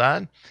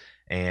outside,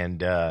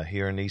 and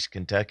here in East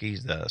Kentucky,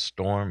 the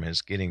storm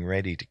is getting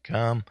ready to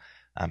come.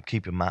 I'm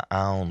keeping my eye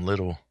on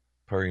little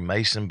Perry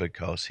Mason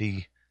because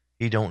he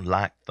don't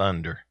like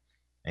thunder,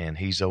 and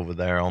he's over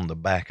there on the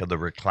back of the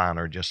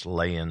recliner just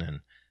laying, and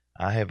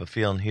I have a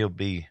feeling he'll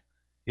be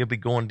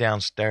going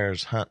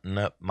downstairs hunting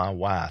up my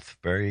wife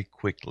very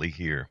quickly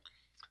here.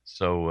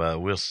 So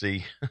we'll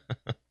see.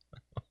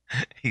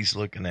 He's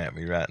looking at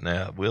me right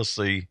now. We'll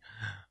see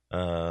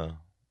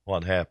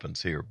what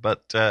happens here.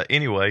 But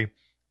anyway,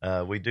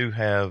 we do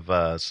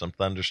have some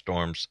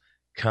thunderstorms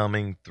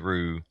coming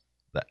through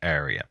the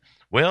area.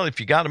 Well, if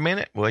you got a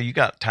minute, well, you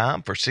got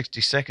time for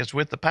 60 Seconds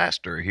with the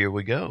Pastor. Here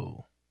we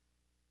go.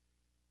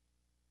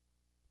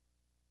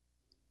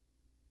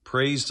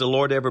 Praise the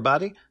Lord,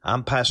 everybody.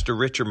 I'm Pastor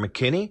Richard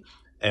McKinney,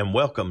 and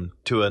welcome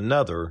to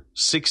another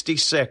 60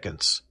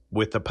 Seconds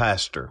with the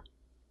Pastor.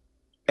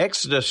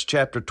 Exodus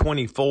chapter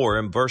 24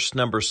 and verse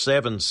number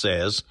 7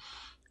 says,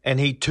 "And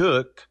he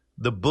took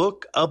the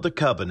book of the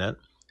covenant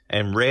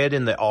and read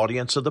in the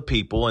audience of the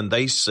people, and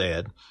they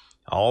said,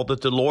 All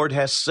that the Lord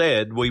has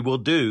said we will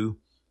do,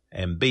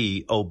 and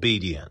be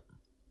obedient."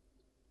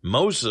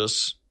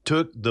 Moses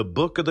took the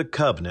book of the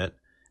covenant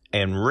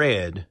and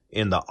read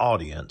in the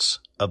audience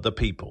of the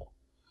people.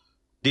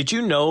 Did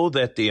you know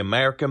that the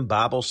American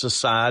Bible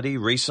Society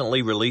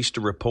recently released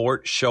a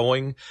report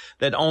showing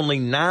that only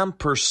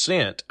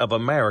 9% of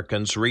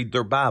Americans read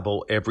their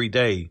Bible every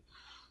day?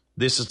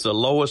 This is the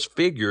lowest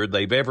figure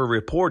they've ever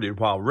reported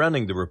while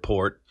running the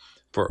report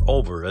for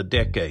over a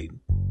decade.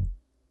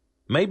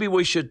 Maybe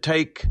we should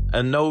take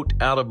a note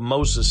out of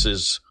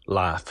Moses'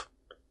 life.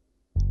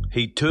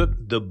 He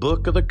took the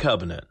book of the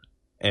covenant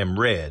and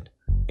read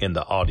in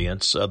the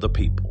audience of the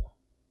people.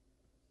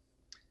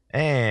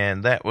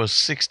 And that was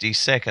 60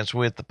 Seconds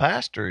with the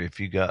Pastor.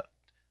 If you got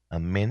a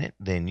minute,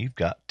 then you've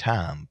got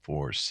time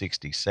for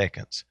 60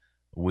 Seconds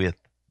with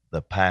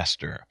the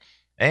Pastor.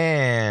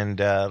 And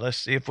let's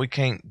see if we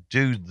can't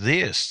do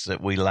this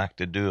that we like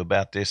to do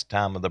about this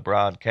time of the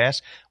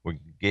broadcast. We're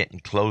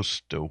getting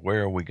close to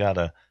where we got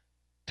to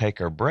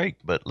take our break,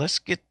 but let's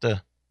get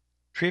the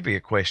trivia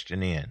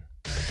question in.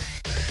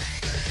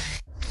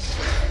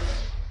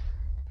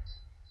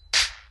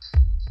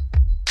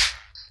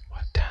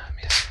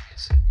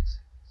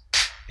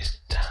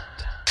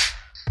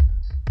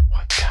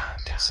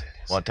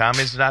 What time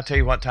is it? I'll tell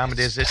you what time it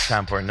is. It's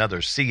time for another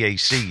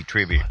CAC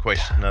Trivia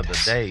Question of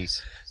the Day.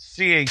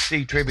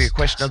 CAC Trivia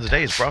Question of the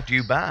Day is brought to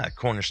you by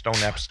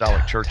Cornerstone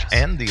Apostolic Church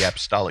and the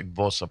Apostolic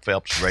Voice of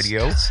Phelps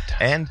radio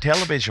and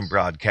television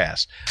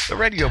broadcast. The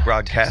radio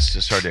broadcast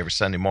is heard every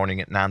Sunday morning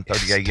at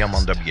 9:30 a.m.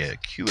 on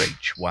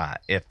WQHY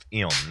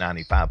FM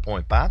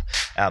 95.5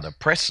 out of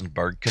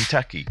Prestonsburg,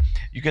 Kentucky.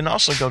 You can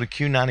also go to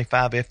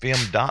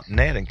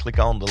Q95FM.net and click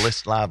on the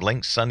list live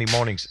links Sunday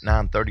mornings at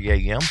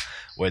 9:30 a.m.,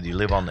 whether you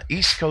live on the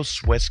East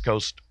Coast, West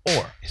Coast,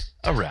 or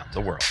around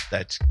the world.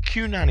 That's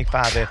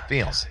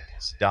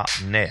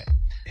Q95FM.net.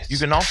 You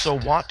can also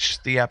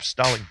watch the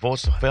Apostolic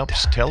Voice of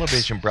Phelps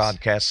television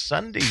broadcast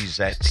Sundays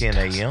at 10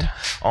 a.m.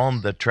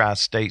 on the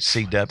Tri-State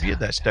CW,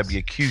 that's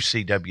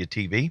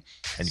WQCW-TV,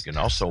 and you can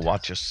also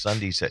watch us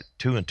Sundays at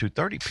 2 and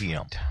 2:30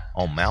 p.m.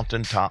 on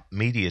Mountaintop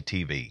Media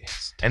TV.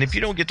 And if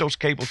you don't get those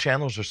cable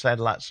channels or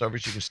satellite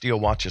service, you can still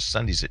watch us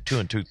Sundays at 2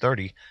 and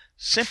 2:30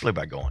 simply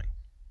by going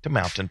to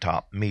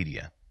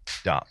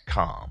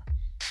mountaintopmedia.com.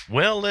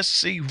 Well, let's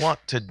see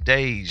what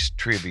today's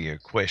trivia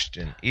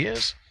question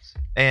is.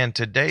 And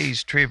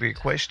today's trivia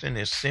question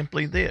is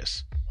simply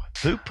this.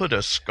 Who put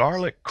a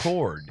scarlet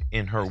cord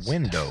in her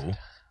window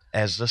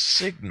as a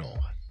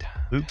signal?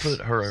 Who put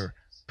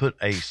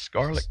a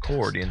scarlet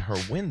cord in her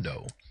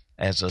window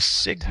as a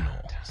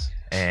signal?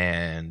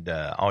 And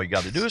all you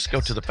got to do is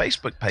go to the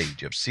Facebook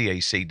page of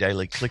CAC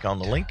Daily. Click on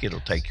the link. It'll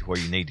take you where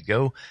you need to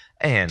go.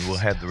 And we'll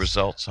have the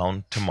results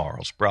on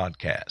tomorrow's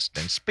broadcast.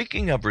 And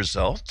speaking of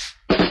results,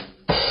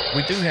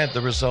 we do have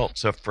the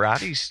results of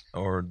Friday's,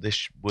 or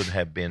this would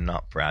have been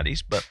not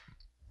Friday's, but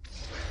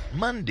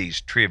Monday's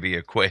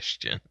trivia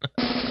question.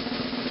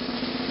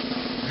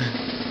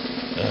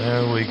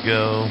 There we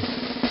go.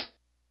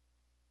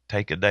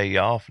 Take a day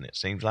off, and it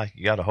seems like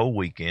you got a whole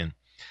weekend.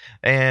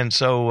 And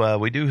so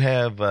we do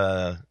have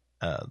the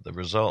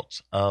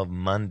results of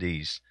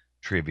Monday's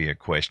trivia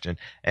question.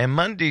 And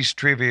Monday's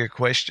trivia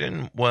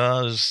question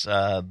was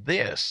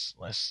this.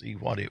 Let's see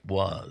what it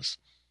was.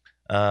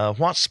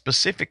 What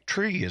specific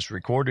tree is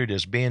recorded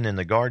as being in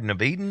the Garden of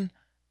Eden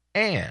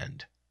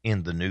and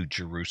in the New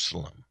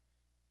Jerusalem?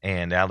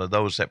 And out of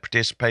those that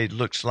participated,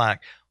 looks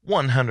like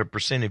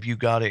 100% of you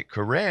got it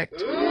correct.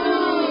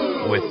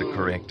 With the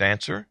correct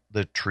answer,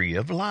 the Tree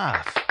of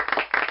Life.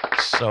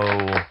 So,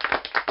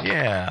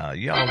 yeah,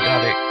 y'all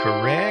got it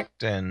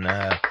correct, and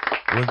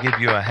we'll give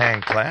you a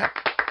hand clap.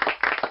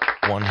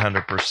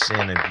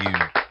 100% of you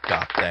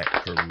got that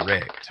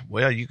correct.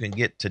 Well, you can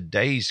get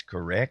today's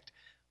correct.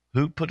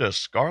 Who put a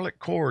scarlet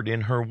cord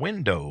in her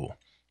window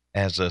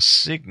as a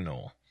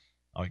signal?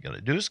 All you got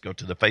to do is go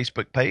to the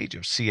Facebook page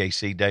of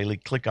CAC Daily.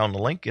 Click on the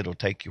link. It'll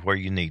take you where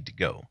you need to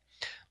go.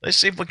 Let's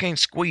see if we can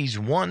squeeze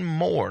one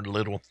more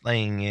little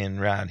thing in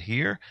right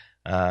here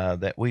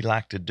that we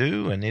like to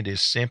do, and it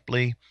is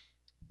simply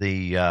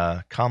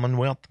the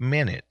Commonwealth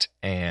Minute.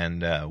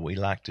 And we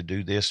like to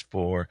do this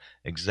for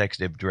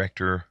Executive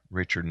Director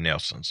Richard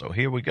Nelson. So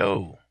here we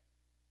go.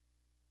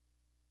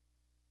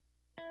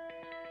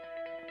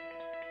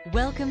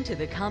 Welcome to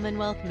the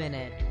Commonwealth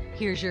Minute.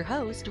 Here's your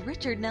host,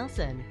 Richard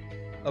Nelson.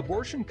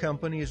 Abortion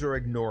companies are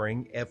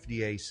ignoring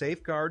FDA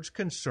safeguards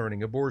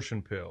concerning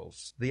abortion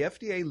pills. The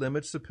FDA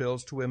limits the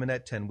pills to women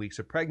at 10 weeks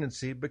of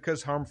pregnancy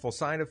because harmful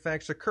side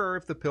effects occur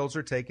if the pills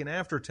are taken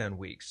after 10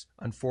 weeks.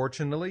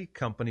 Unfortunately,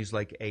 companies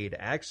like Aid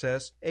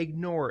Access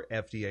ignore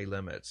FDA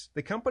limits.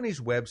 The company's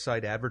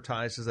website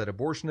advertises that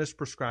abortionists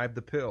prescribe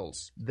the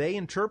pills. They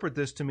interpret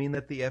this to mean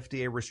that the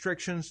FDA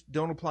restrictions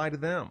don't apply to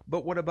them.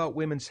 But what about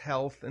women's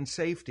health and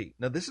safety?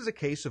 Now, this is a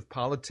case of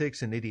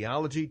politics and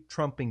ideology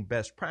trumping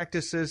best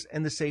practices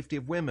and the safety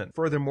of women.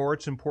 Furthermore,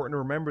 it's important to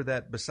remember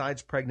that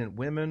besides pregnant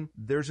women,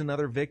 there's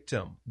another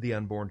victim, the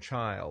unborn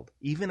child.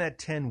 Even at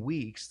 10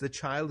 weeks, the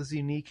child is a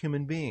unique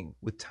human being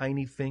with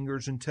tiny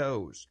fingers and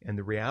toes. And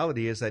the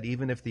reality is that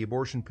even if the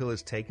abortion pill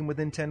is taken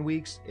within 10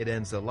 weeks, it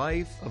ends the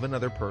life of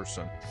another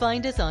person.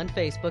 Find us on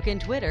Facebook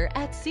and Twitter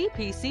at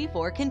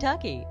CPC4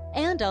 Kentucky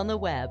and on the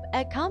web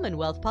at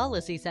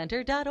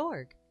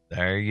CommonwealthPolicyCenter.org.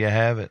 There you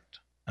have it.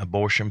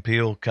 Abortion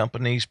pill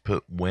companies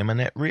put women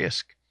at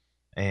risk.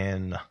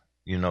 And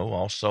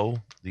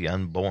also the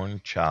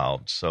unborn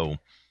child. So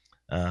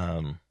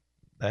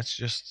that's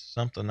just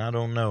something I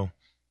don't know.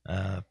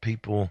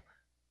 People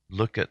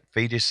look at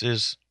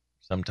fetuses.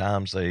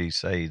 Sometimes they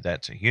say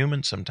that's a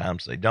human.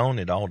 Sometimes they don't.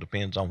 It all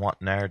depends on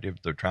what narrative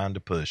they're trying to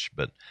push.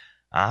 But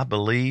I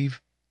believe,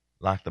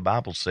 like the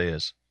Bible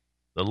says,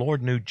 the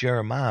Lord knew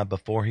Jeremiah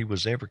before he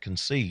was ever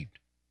conceived.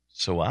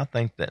 So I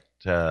think that,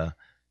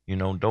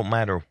 don't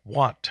matter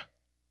what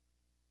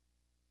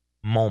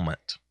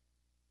moment,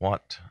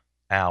 what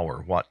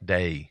hour, what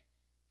day,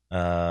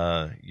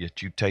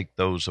 yet you take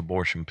those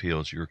abortion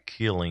pills, you're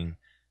killing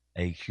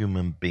a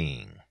human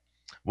being.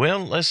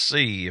 Well, let's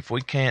see. If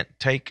we can't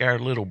take our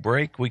little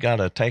break, we got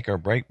to take our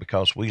break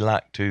because we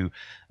like to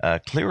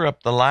clear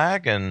up the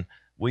lag, and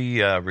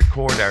we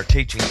record our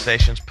teaching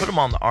sessions, put them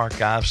on the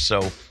archives,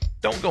 so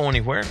don't go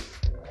anywhere.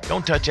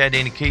 Don't touch that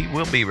any key.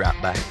 We'll be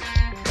right back.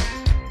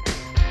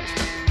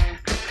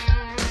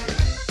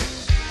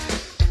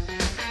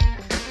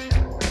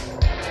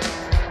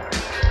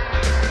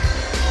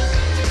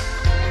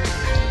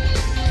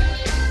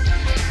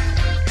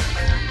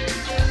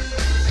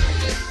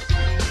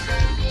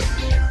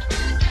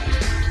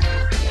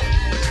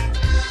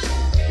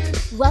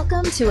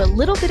 Welcome to A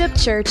Little Bit of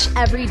Church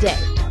Every Day,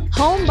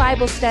 Home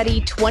Bible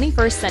Study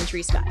 21st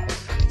Century Style.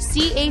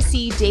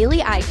 CAC Daily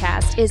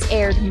iCast is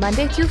aired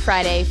Monday through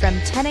Friday from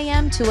 10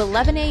 a.m. to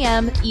 11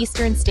 a.m.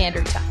 Eastern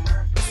Standard Time.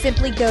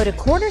 Simply go to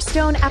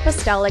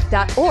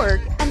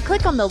cornerstoneapostolic.org and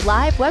click on the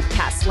live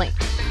webcast link.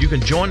 You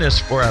can join us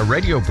for our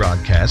radio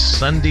broadcast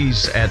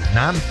Sundays at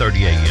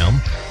 9:30 a.m.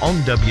 on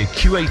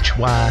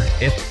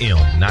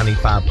WQHY-FM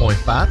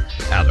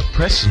 95.5 out of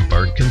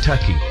Prestonsburg,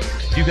 Kentucky.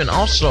 You can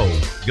also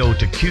go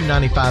to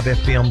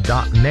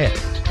Q95FM.net,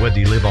 whether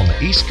you live on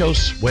the East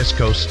Coast, West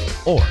Coast,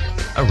 or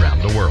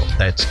around the world.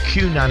 That's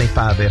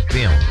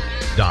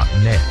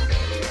Q95FM.net.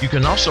 You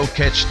can also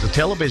catch the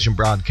television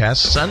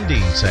broadcast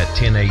Sundays at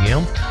 10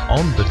 a.m.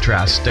 on the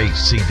Tri-State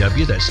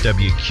CW, that's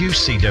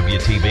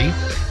WQCW-TV,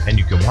 and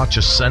you can watch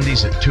us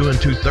Sundays at 2 and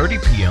 2:30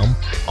 p.m.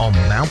 on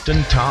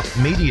Mountaintop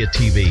Media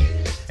TV.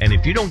 And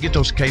if you don't get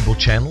those cable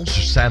channels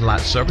or satellite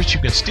service,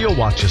 you can still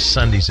watch us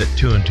Sundays at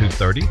 2 and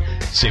 2:30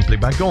 simply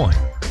by going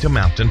to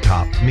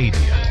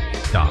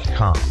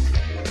mountaintopmedia.com.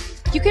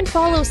 You can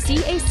follow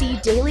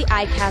CAC Daily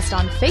iCast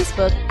on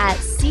Facebook at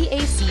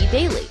CAC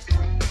Daily.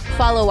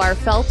 Follow our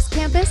Phelps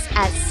campus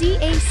at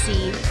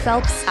CAC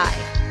Phelps I,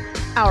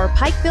 our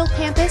Pikeville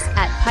campus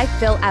at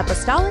Pikeville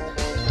Apostolic,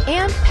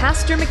 and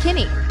Pastor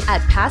McKinney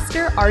at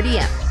Pastor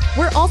RDM.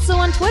 We're also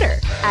on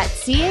Twitter at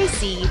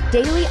CAC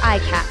Daily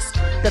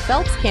iCast, the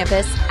Phelps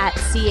campus at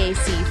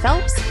CAC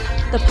Phelps,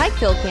 the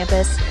Pikeville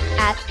campus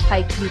at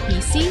Pike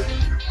UPC,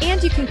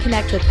 and you can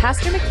connect with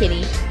Pastor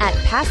McKinney at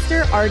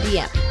Pastor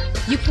RDM.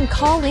 You can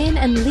call in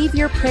and leave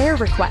your prayer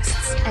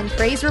requests and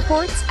praise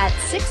reports at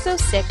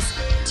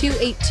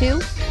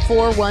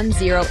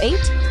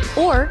 606-282-4108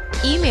 or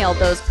email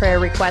those prayer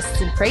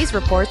requests and praise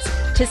reports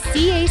to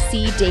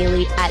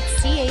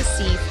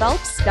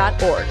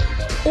cacdaily@cacphelps.org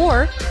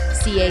or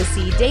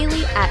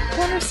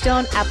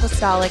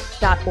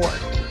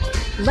cacdaily@cornerstoneapostolic.org.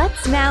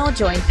 Let's now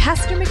join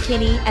Pastor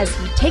McKinney as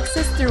he takes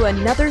us through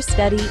another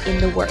study in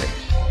the Word.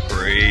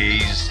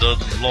 Praise the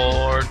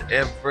Lord,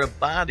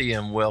 everybody,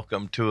 and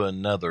welcome to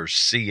another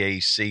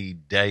CAC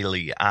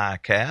Daily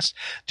iCast.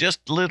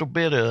 Just a little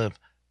bit of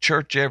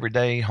Church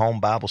Everyday Home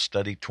Bible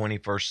Study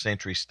 21st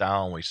Century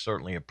Style, and we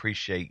certainly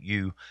appreciate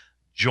you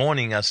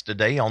joining us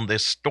today on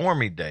this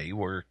stormy day.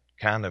 We're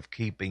kind of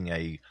keeping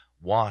a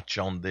watch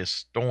on this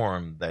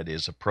storm that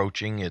is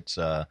approaching. It's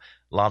a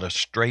lot of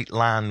straight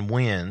line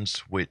winds,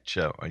 which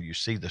you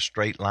see the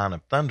straight line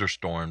of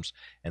thunderstorms,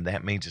 and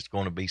that means it's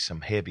going to be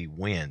some heavy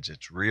winds.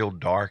 It's real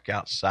dark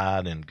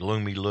outside and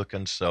gloomy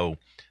looking, so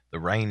the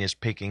rain is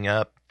picking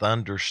up,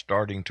 thunder's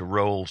starting to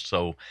roll.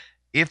 So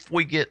if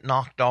we get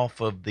knocked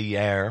off of the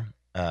air,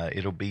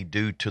 it'll be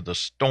due to the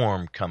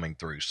storm coming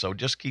through. So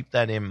just keep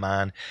that in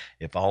mind.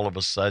 If all of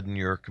a sudden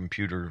your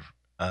computer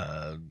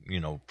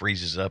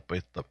freezes up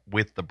with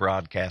the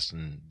broadcast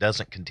and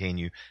doesn't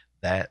continue,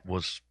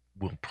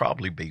 will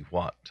probably be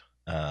what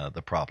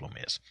the problem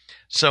is.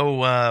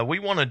 So we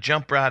want to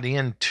jump right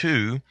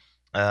into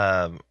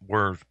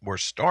we're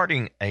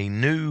starting a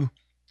new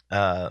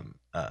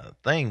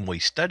thing. We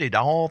studied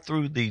all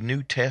through the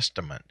New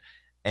Testament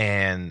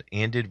and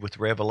ended with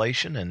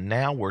Revelation, and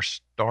now we're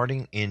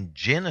starting in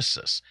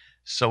Genesis.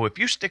 So if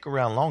you stick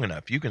around long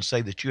enough, you can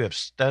say that you have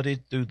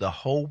studied through the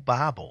whole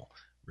Bible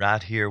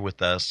right here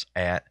with us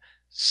at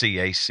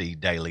CAC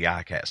Daily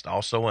iCast.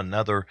 Also,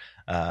 another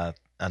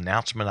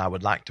announcement I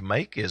would like to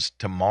make is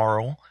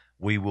tomorrow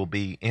we will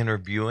be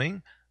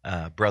interviewing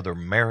Brother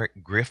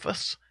Merrick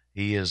Griffiths.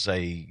 He is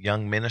a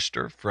young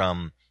minister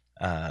from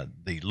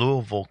the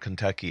Louisville,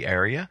 Kentucky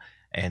area,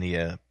 and he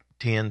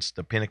attends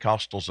the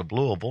Pentecostals of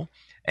Louisville.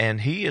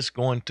 And he is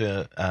going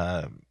to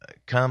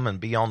come and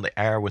be on the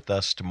air with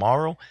us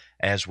tomorrow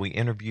as we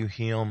interview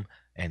him.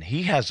 And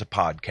he has a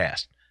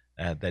podcast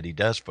that he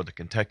does for the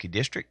Kentucky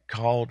District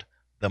called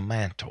The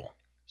Mantle.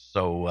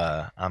 So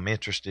I'm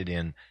interested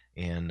in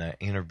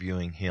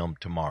interviewing him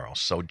tomorrow.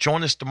 So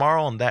join us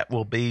tomorrow, and that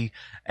will be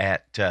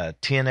at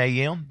 10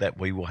 a.m. that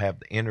we will have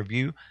the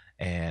interview,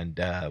 and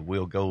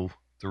we'll go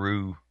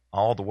through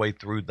all the way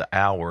through the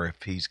hour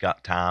if he's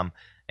got time,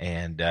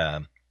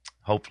 and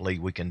hopefully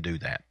we can do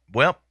that.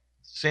 Well,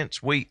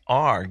 since we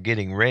are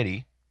getting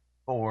ready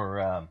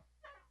for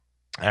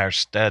our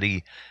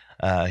study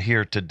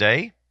here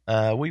today,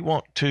 we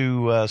want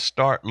to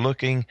start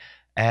looking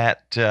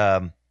at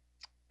a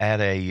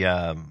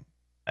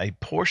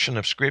portion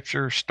of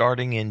Scripture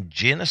starting in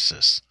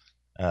Genesis.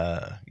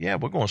 We're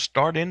going to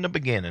start in the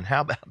beginning.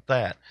 How about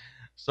that?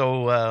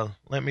 So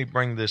let me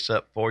bring this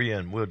up for you,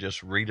 and we'll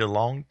just read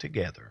along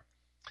together.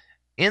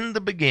 In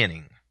the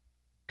beginning,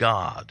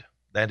 God,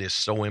 that is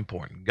so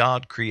important,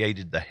 God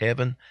created the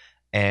heaven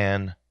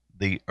and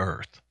the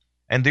earth.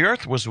 And the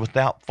earth was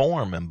without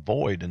form and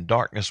void, and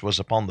darkness was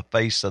upon the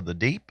face of the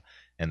deep,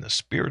 and the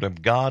Spirit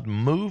of God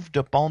moved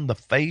upon the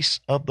face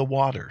of the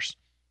waters.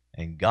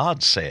 And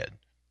God said,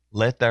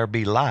 "Let there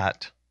be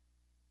light,"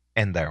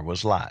 and there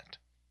was light.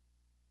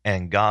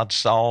 And God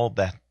saw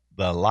that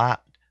the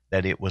light,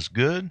 that it was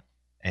good,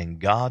 and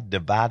God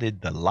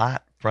divided the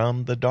light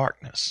from the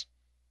darkness.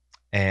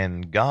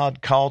 And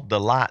God called the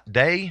light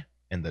day,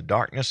 and the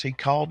darkness he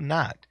called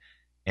night.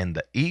 And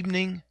the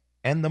evening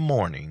and the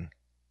morning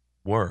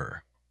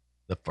were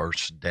the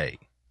first day.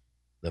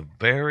 The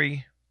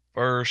very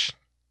first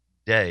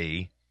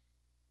day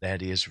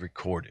that is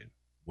recorded.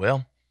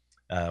 Well,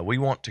 we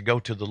want to go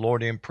to the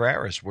Lord in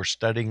prayer as we're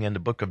studying in the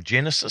book of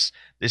Genesis.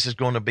 This is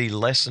going to be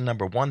lesson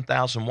number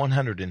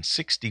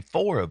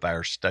 1164 of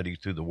our study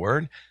through the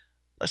Word.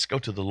 Let's go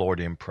to the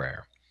Lord in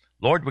prayer.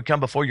 Lord, we come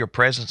before your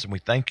presence, and we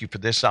thank you for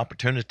this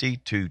opportunity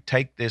to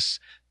take this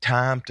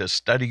time to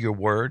study your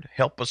Word.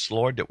 Help us,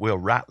 Lord, that we'll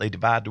rightly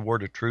divide the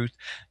word of truth.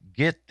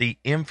 Get the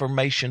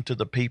information to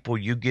the people.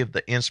 You give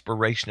the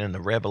inspiration and the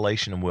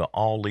revelation, and we'll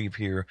all leave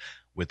here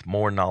with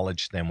more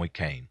knowledge than we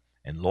came.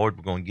 And Lord,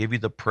 we're going to give you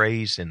the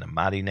praise in the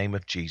mighty name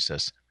of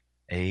Jesus.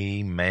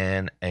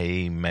 Amen,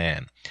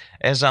 amen.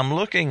 As I'm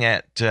looking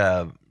at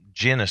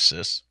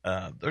Genesis,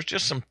 there's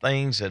just some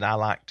things that I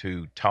like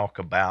to talk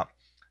about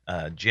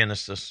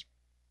Genesis.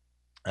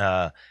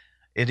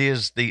 It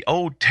is the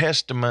Old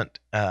Testament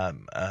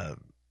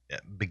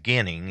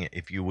beginning,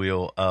 if you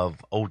will,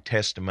 of Old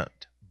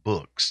Testament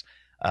books.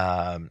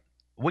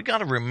 We got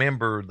to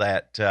remember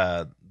that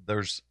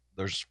there's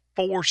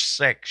 4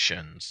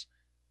 sections.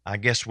 I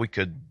guess we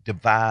could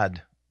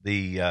divide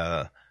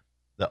the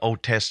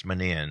Old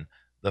Testament in.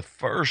 The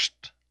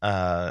first,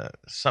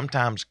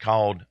 sometimes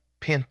called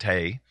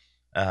Pente,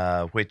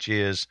 which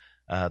is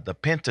the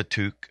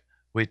Pentateuch,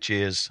 which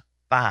is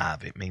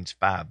 5. It means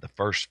 5. The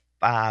first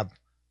 5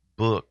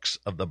 books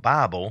of the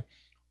Bible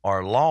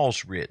are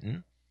laws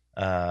written,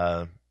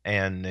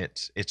 and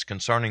it's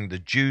concerning the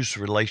Jews'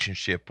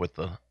 relationship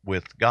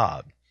with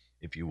God,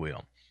 if you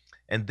will.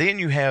 And then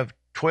you have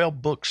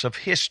 12 books of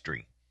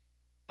history,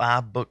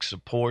 5 books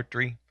of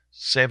poetry,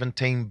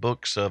 17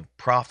 books of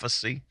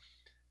prophecy,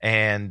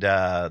 and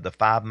the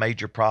 5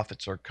 major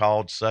prophets are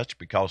called such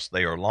because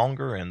they are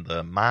longer, and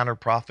the minor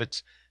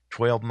prophets,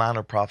 12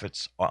 minor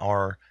prophets,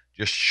 are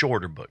just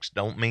shorter books.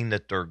 Don't mean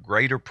that they're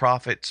greater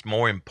prophets,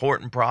 more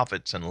important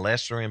prophets, and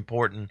lesser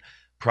important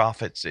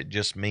prophets. It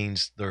just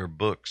means their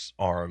books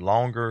are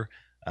longer,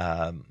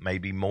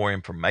 maybe more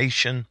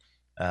information,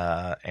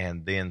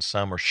 and then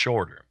some are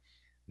shorter.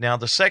 Now,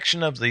 the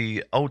section of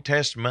the Old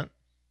Testament,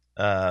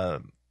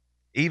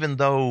 even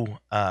though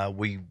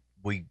we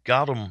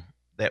got them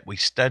that we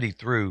study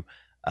through,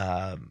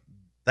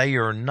 they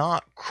are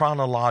not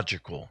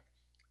chronological.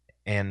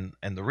 And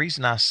the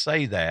reason I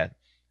say that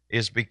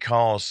is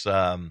because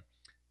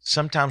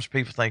sometimes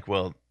people think,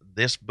 well,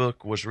 this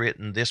book was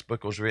written, this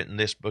book was written,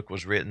 this book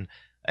was written,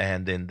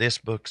 and then this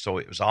book, so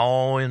it was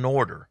all in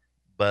order.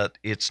 But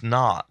it's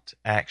not,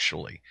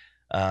 actually.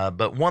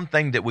 But one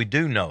thing that we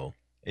do know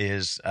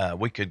is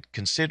we could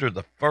consider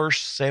the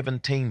first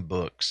 17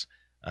 books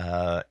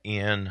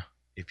in,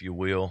 if you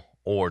will,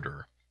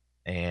 order.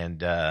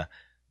 And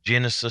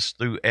Genesis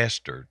through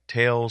Esther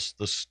tells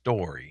the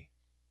story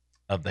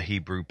of the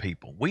Hebrew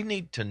people. We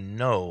need to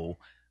know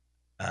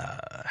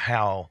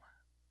how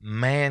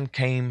man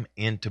came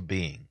into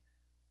being,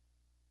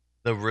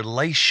 the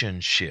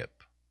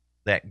relationship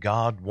that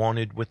God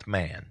wanted with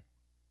man,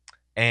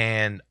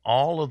 and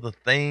all of the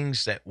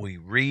things that we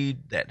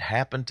read that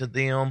happened to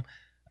them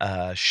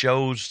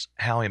shows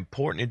how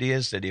important it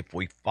is that if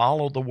we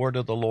follow the word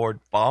of the Lord,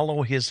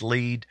 follow his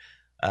lead,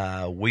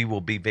 we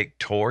will be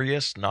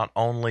victorious, not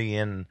only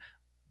in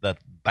the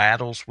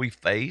battles we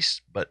face,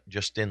 but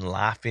just in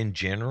life in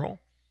general.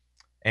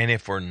 And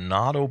if we're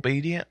not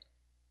obedient,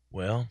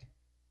 well,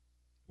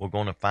 we're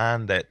going to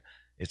find that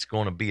it's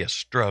going to be a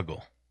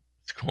struggle.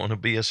 It's going to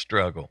be a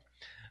struggle.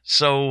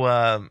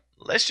 So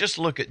let's just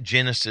look at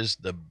Genesis,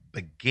 the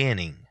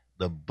beginning,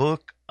 the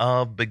book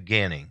of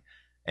beginning.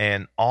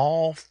 And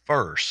all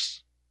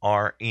firsts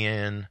are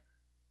in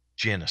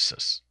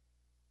Genesis.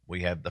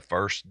 We have the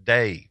first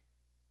day,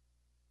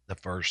 the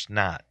first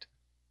night.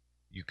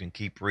 You can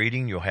keep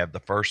reading, you'll have the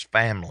first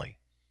family.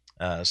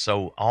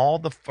 So all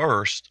the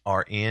firsts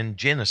are in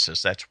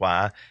Genesis. That's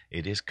why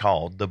it is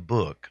called the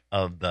book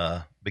of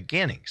the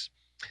beginnings.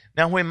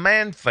 Now, when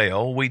man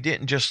fell, we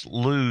didn't just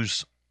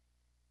lose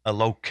a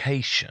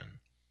location.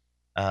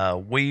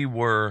 We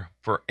were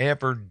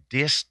forever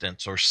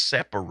distanced or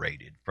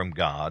separated from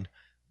God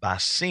by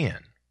sin,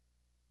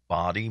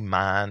 body,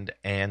 mind,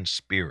 and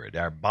spirit.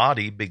 Our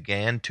body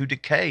began to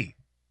decay.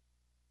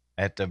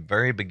 At the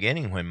very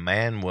beginning, when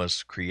man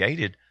was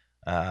created,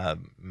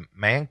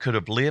 man could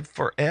have lived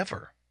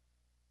forever.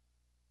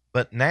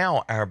 But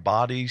now our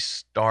bodies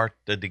start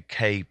the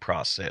decay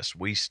process.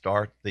 We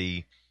start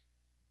the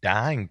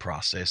dying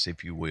process,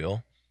 if you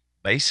will,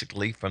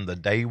 basically from the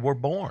day we're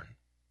born.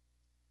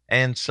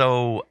 And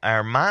so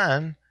our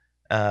mind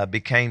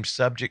became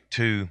subject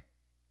to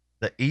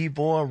the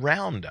evil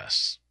around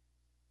us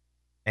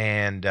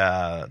and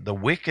the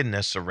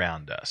wickedness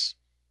around us.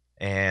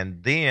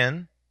 And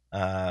then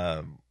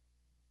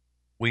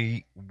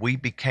we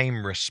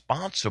became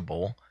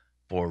responsible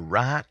for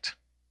right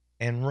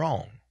and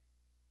wrong.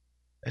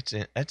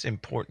 That's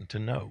important to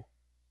know.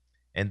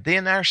 And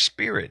then our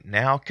spirit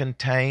now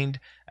contained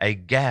a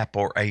gap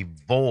or a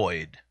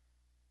void,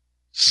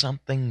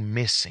 something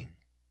missing.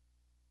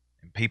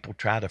 And people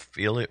try to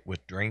fill it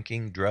with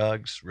drinking,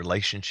 drugs,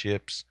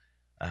 relationships,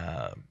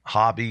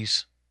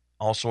 hobbies,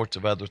 all sorts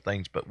of other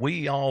things. But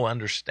we all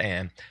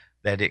understand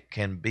that it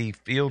can be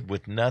filled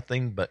with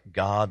nothing but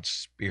God's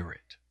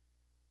Spirit.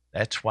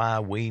 That's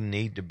why we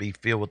need to be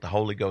filled with the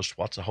Holy Ghost.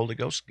 What's the Holy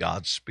Ghost?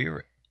 God's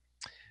Spirit.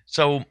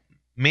 So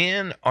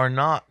men are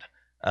not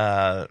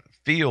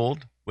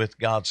filled with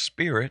God's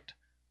Spirit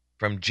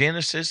from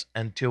Genesis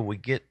until we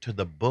get to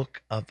the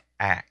book of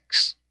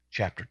Acts,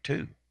 chapter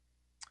 2.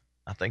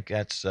 I think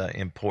that's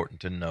important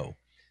to know.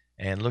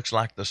 And it looks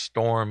like the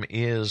storm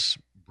is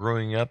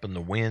brewing up and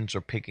the winds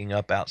are picking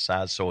up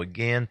outside. So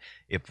again,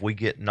 if we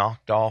get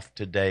knocked off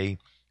today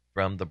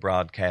from the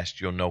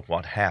broadcast, you'll know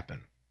what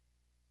happened.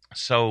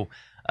 So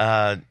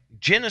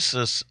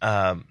Genesis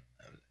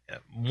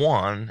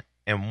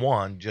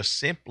 1:1 just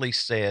simply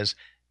says,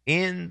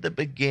 in the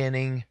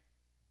beginning,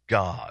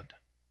 God.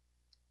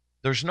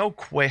 There's no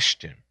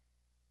question.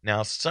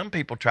 Now, some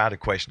people try to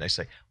question. They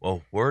say,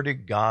 well, where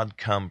did God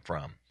come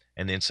from?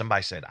 And then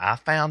somebody said, I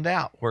found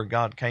out where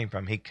God came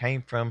from. He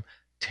came from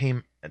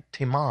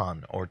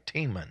Timon or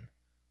Teman.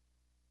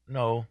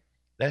 No,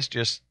 that's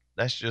just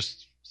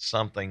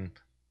something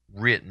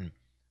written.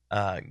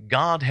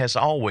 God has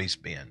always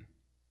been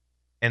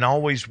and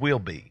always will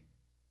be.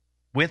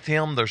 With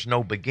him, there's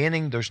no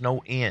beginning, there's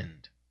no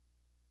end.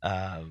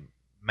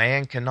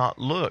 Man cannot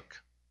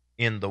look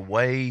in the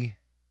way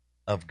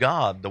of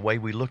God the way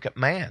we look at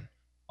man.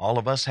 All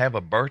of us have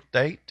a birth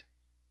date.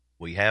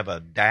 We have a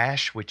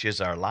dash, which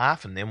is our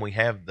life, and then we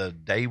have the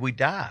day we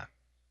die.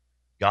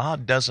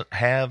 God doesn't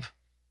have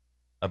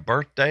a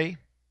birthday.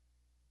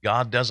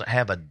 God doesn't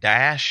have a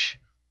dash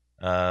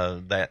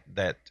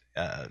that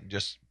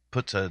just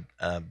puts a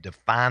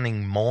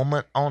defining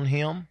moment on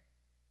him.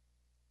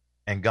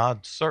 And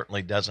God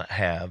certainly doesn't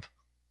have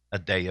a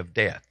day of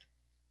death.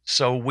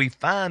 So we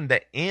find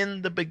that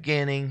in the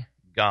beginning,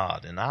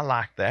 God. And I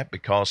like that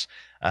because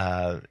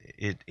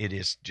it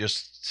is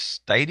just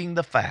stating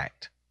the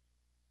fact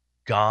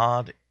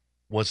God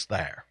was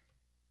there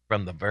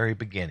from the very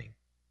beginning.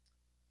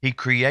 He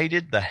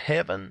created the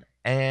heaven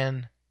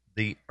and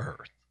the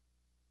earth.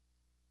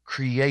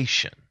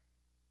 Creation,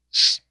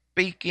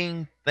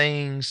 speaking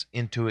things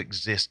into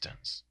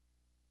existence,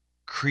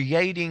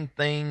 creating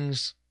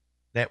things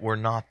that were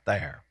not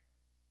there.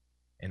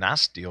 And I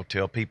still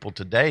tell people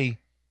today,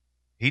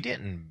 he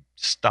didn't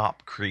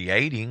stop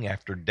creating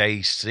after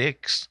day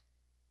 6.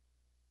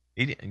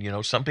 He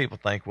didn't, some people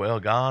think, well,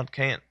 God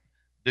can't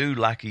do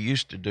like he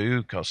used to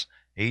do because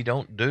he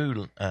don't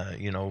do,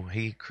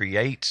 he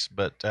creates,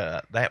 but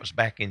that was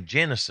back in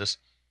Genesis.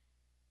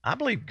 I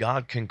believe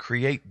God can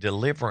create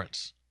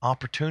deliverance,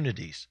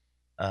 opportunities,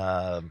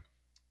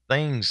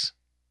 things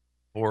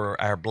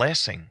for our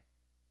blessing.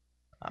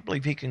 I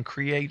believe he can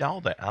create all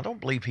that. I don't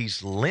believe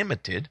he's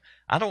limited.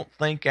 I don't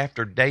think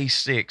after day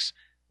 6,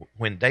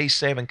 when day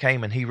 7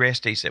 came and he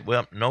rested, he said,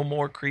 well, no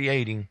more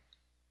creating.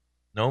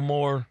 No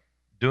more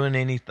doing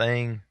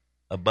anything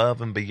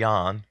above and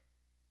beyond.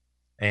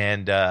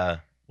 And,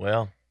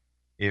 well,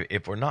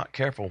 if we're not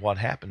careful, what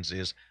happens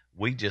is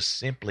we just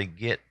simply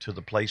get to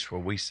the place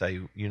where we say,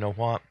 you know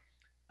what?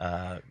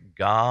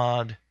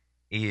 God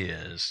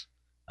is,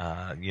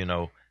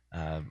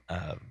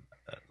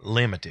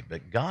 limited,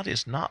 but God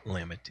is not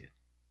limited.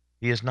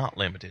 He is not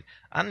limited.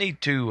 I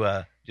need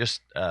to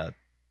just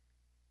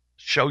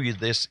show you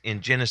this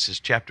in Genesis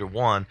chapter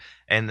 1,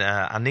 and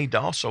I need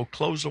to also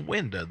close a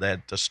window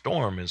that the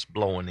storm is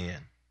blowing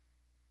in.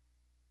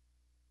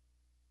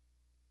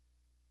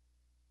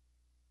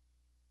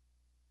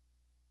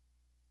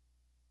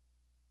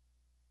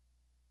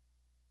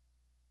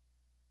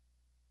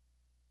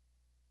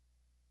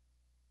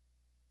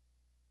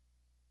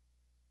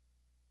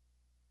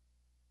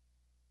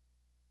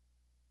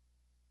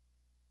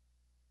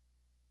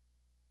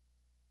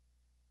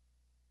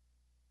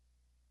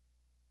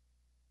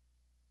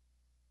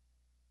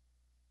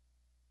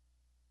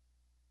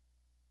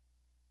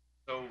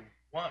 So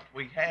what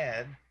we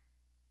had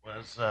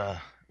was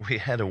we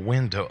had a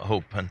window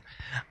open.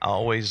 I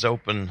always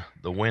open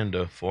the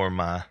window for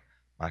my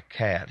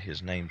cat.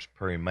 His name's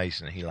Perry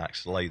Mason. He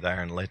likes to lay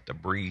there and let the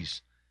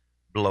breeze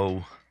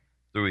blow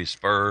through his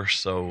fur.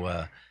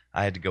 So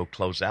I had to go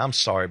close it. I'm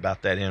sorry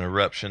about that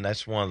interruption.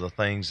 That's one of the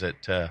things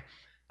that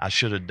I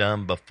should have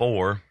done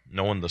before,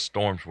 knowing the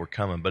storms were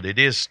coming. But it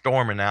is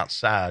storming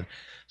outside,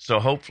 so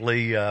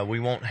hopefully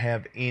we won't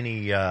have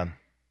any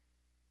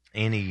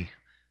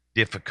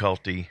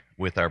difficulty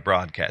with our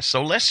broadcast.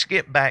 So let's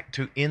get back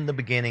to in the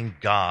beginning,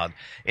 God.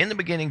 In the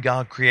beginning,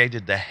 God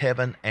created the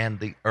heaven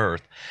and the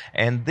earth.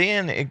 And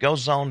then it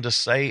goes on to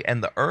say,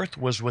 and the earth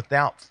was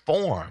without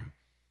form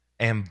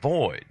and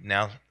void.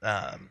 Now,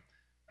 a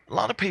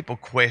lot of people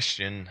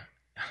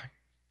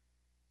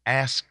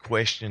ask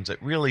questions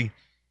that really,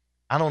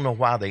 I don't know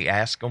why they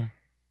ask them,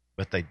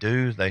 but they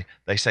do. They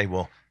say,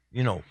 well,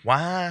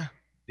 why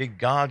did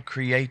God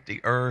create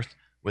the earth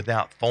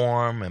without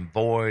form and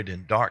void,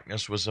 and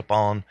darkness was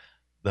upon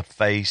the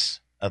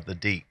face of the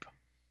deep?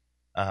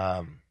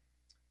 A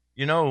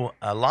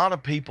lot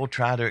of people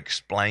try to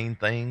explain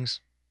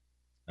things.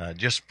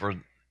 Just for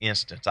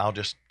instance, I'll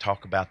just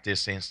talk about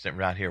this instant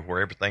right here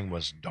where everything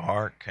was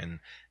dark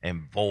and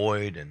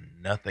void and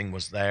nothing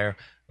was there.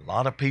 A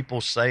lot of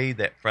people say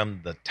that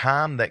from the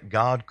time that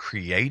God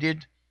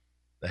created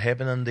the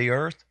heaven and the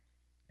earth,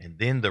 and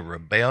then the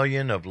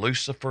rebellion of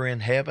Lucifer in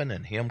heaven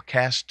and him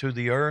cast to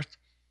the earth,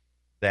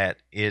 that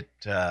it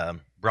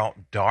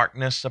brought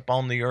darkness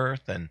upon the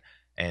earth and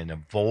a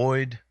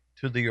void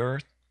to the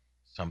earth.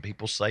 Some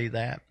people say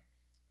that.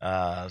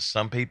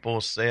 Some people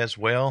says,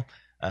 well,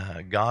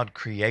 God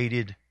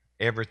created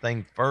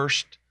everything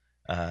first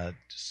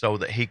so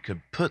that he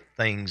could put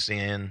things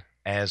in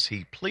as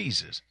he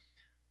pleases.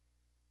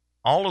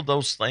 All of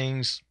those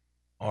things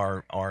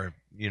are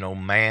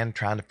man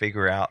trying to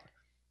figure out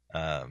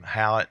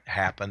how it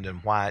happened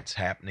and why it's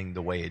happening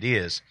the way it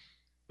is.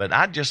 But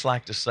I'd just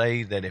like to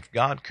say that if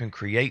God can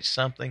create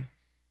something,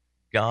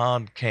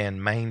 God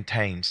can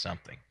maintain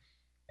something.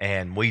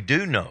 And we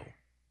do know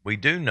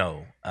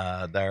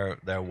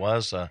there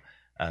was a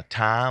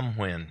time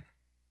when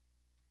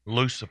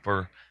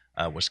Lucifer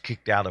was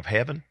kicked out of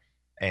heaven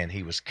and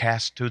he was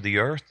cast to the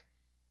earth,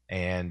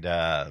 and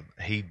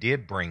he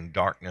did bring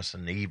darkness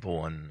and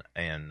evil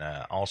and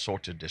all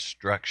sorts of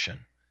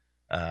destruction.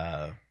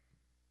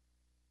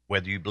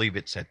 Whether you believe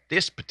it's at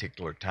this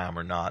particular time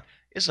or not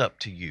is up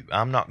to you.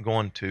 I'm not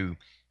going to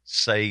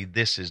say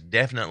this is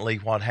definitely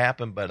what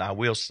happened, but I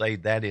will say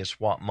that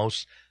is what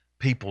most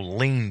people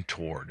lean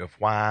toward, of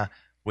why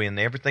when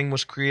everything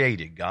was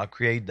created, God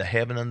created the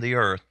heaven and the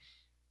earth,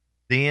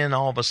 then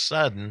all of a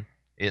sudden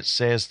it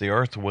says the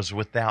earth was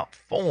without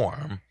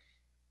form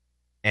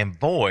and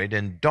void,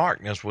 and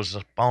darkness was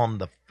upon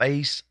the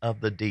face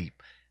of the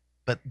deep.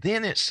 But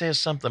then it says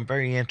something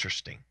very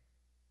interesting.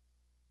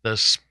 The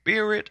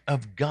Spirit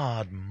of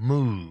God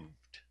moved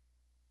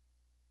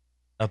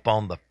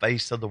upon the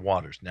face of the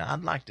waters. Now,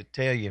 I'd like to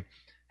tell you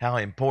how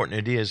important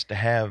it is to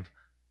have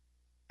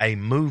a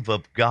move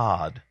of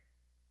God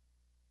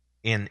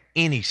in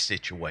any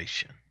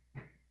situation.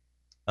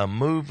 A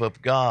move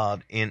of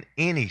God in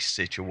any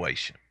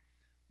situation.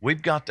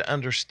 We've got to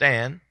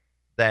understand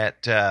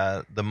that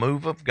the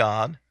move of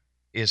God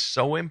is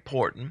so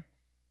important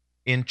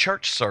in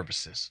church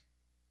services.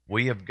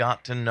 We have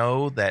got to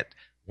know that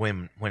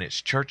when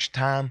it's church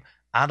time,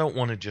 I don't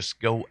want to just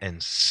go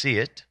and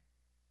sit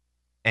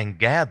and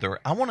gather.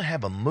 I want to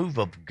have a move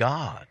of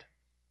God.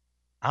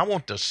 I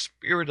want the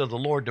Spirit of the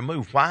Lord to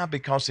move. Why?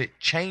 Because it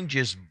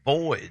changes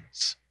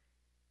voids.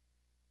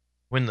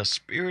 When the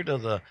Spirit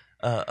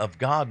of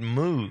God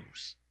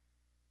moves,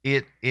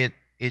 it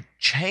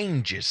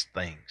changes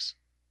things.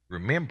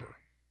 Remember,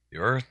 the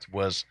earth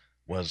was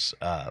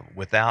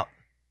without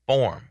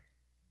form,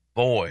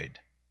 void.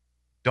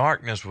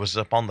 Darkness was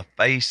upon the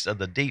face of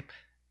the deep.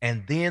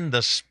 And then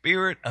the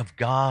Spirit of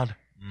God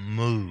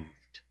moved.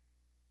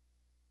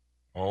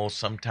 Oh,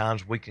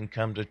 sometimes we can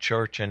come to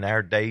church and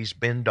our day's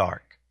been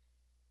dark.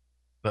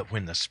 But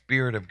when the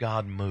Spirit of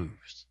God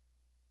moves,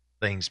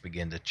 things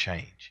begin to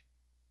change.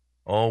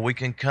 Oh, we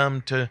can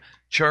come to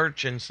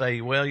church and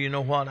say, well, you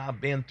know what?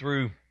 I've been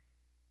through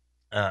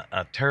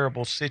a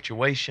terrible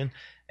situation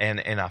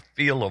and I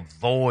feel a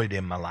void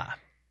in my life.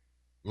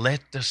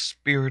 Let the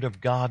Spirit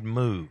of God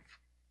move.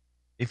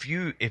 If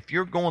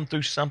you're going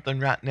through something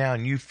right now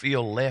and you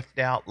feel left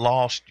out,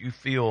 lost, you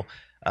feel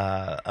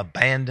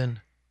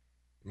abandoned,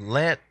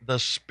 let the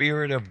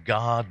Spirit of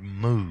God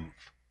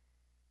move.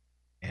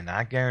 And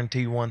I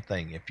guarantee one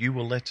thing, if you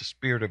will let the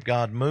Spirit of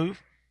God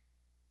move,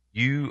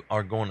 you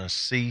are going to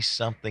see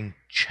something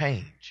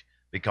change.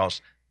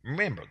 Because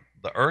remember,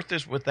 the earth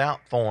is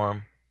without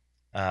form,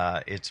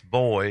 it's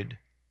void,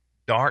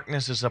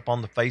 darkness is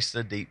upon the face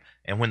of the deep.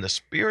 And when the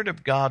Spirit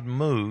of God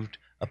moved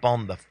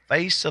upon the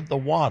face of the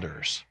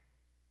waters,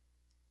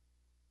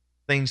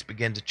 things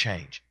began to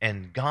change.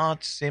 And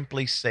God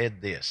simply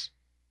said this,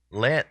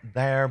 let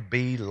there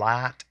be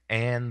light,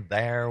 and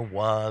there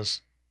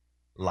was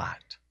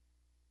light.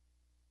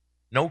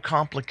 No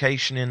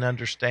complication in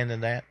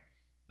understanding that.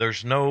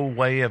 There's no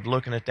way of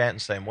looking at that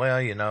and saying,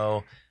 well, you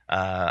know,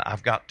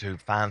 I've got to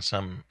find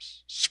some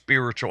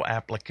spiritual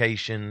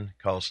application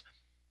because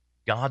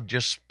God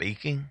just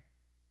speaking.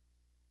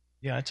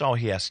 Yeah, that's all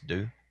he has to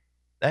do.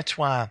 That's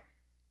why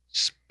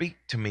speak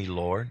to me,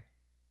 Lord,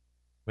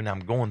 when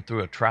I'm going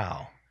through a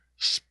trial.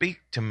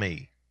 Speak to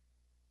me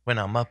when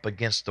I'm up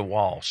against the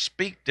wall.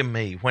 Speak to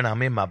me when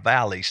I'm in my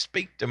valley.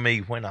 Speak to me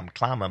when I'm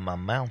climbing my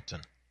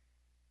mountain.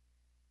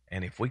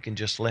 And if we can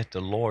just let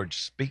the Lord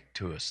speak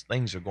to us,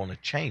 things are going to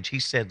change. He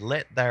said,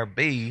 let there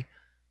be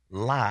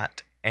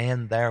light,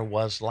 and there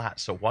was light.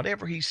 So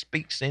whatever he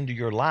speaks into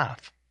your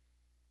life,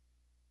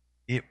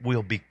 it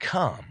will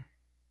become.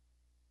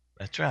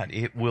 That's right,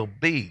 it will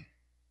be.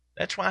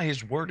 That's why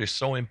his word is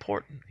so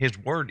important. His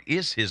word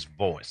is his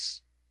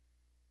voice.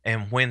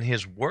 And when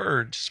his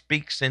word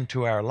speaks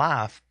into our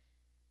life,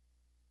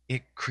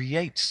 it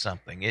creates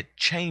something. It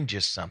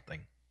changes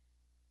something.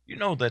 You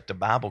know that the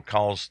Bible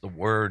calls the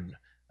word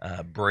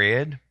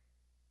bread.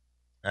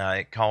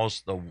 It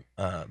calls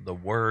the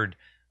word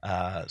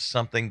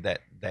something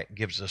that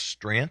gives us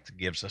strength,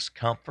 gives us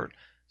comfort.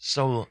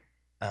 So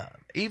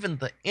even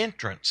the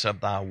entrance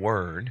of thy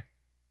word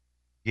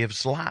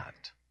gives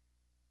light.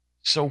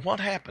 So what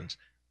happens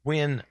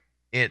when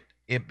it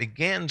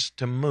begins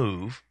to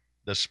move?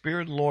 The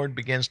Spirit of the Lord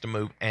begins to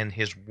move, and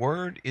his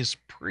word is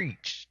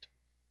preached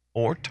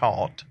or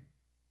taught,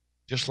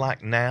 just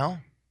like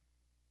now,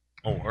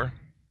 or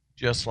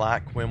just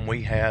like when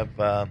we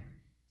have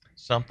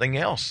something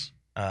else,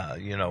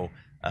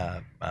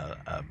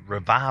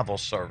 revival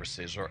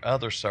services or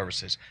other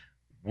services.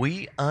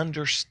 We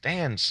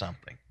understand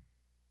something.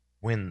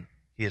 When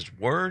his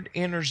word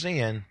enters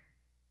in,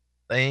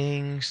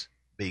 things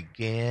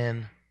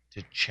begin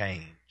to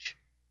change.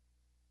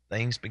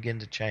 Things begin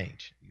to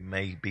change. You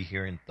may be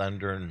hearing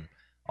thunder and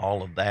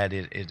all of that.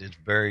 It is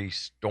very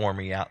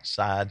stormy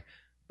outside,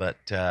 but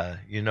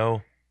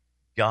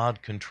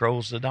God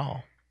controls it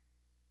all.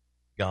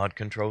 God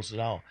controls it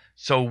all.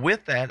 So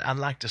with that, I'd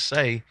like to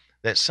say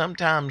that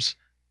sometimes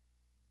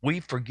we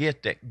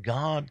forget that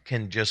God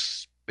can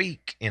just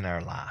speak in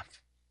our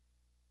life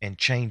and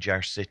change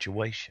our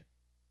situation.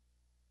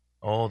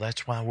 Oh,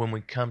 that's why when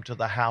we come to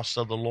the house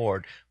of the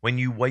Lord, when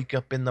you wake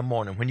up in the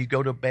morning, when you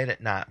go to bed at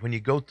night, when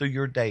you go through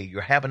your day,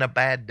 you're having a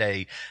bad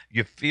day,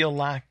 you feel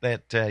like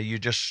that you're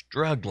just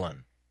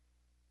struggling.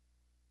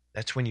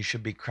 That's when you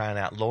should be crying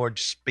out, Lord,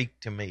 speak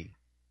to me.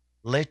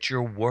 Let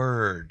your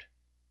word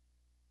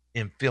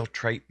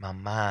infiltrate my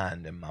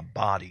mind and my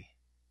body.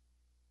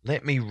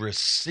 Let me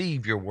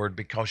receive your word,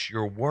 because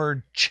your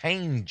word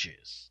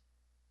changes.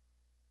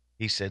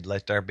 He said,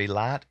 let there be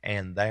light,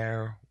 and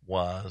there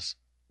was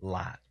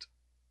light.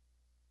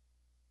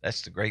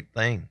 That's the great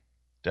thing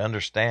to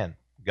understand.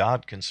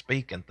 God can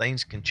speak and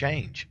things can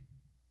change.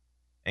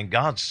 And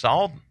God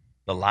saw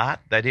the light,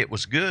 that it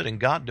was good, and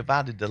God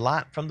divided the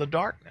light from the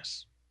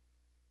darkness.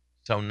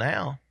 So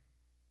now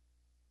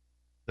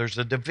there's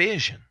a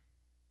division.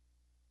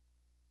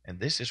 And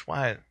this is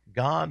why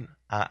God,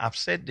 I've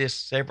said this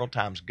several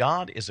times,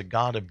 God is a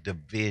God of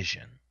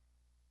division.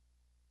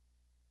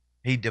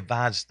 He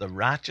divides the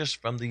righteous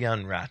from the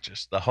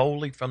unrighteous, the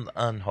holy from the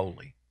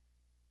unholy,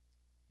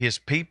 his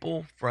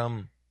people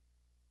from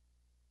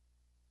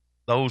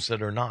those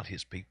that are not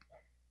his people.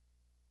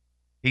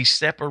 He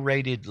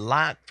separated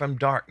light from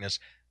darkness.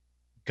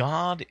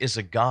 God is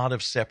a God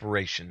of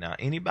separation. Now,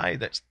 anybody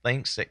that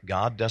thinks that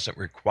God doesn't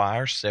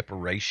require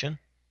separation,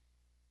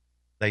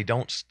 they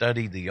don't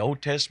study the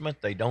Old Testament.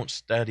 They don't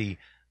study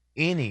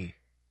any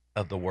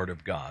of the Word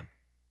of God.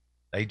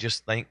 They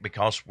just think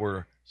because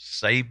we're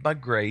saved by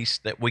grace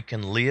that we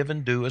can live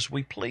and do as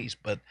we please.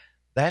 But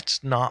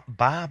that's not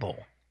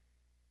Bible.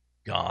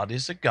 God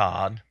is a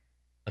God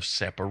of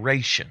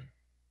separation,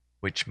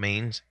 which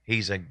means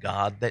he's a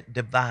God that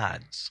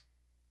divides.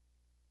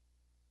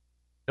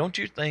 Don't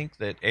you think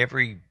that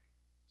every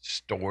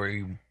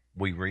story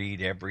we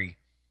read, every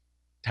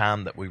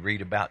time that we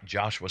read about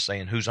Joshua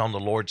saying, who's on the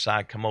Lord's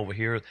side, come over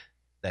here,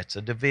 that's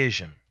a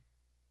division.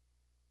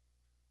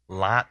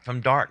 Light from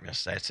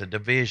darkness, that's a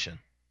division.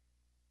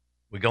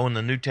 We go in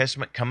the New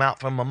Testament, come out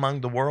from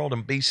among the world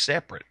and be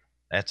separate.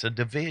 That's a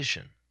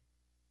division.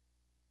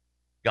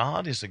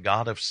 God is a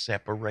God of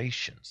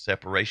separation.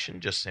 Separation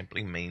just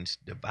simply means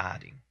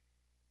dividing.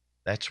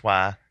 That's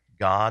why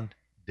God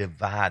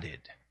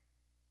divided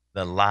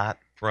the light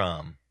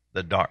from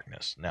the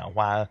darkness. Now,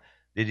 why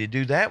did he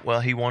do that? Well,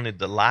 he wanted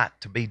the light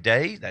to be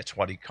day. That's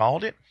what he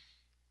called it.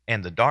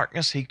 And the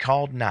darkness he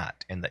called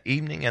night. And the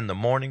evening and the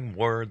morning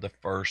were the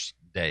first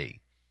day.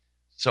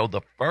 So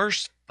the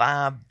first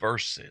 5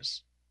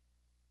 verses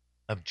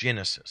of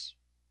Genesis,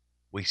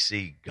 we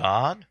see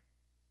God,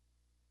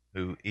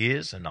 who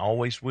is and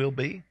always will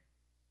be,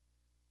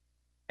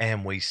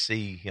 and we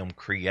see him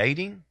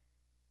creating,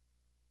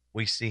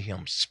 we see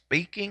him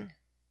speaking,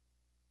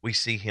 we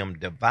see him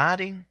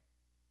dividing,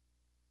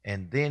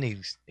 and then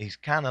he's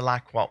kind of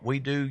like what we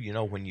do,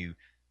 when you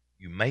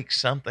make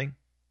something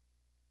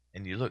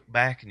and you look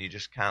back and you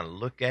just kind of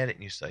look at it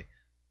and you say,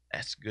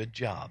 that's a good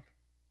job.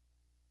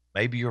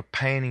 Maybe you're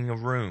painting a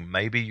room.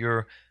 Maybe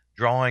you're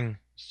drawing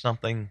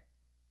something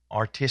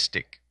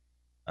artistic.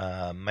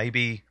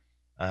 Maybe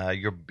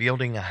you're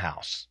building a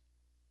house.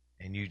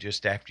 And you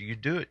just, after you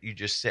do it, you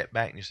just sit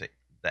back and you say,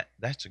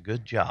 that's a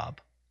good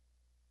job.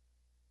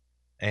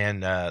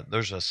 And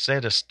there's a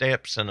set of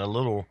steps and a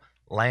little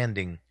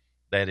landing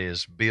that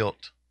is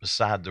built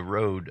beside the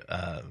road.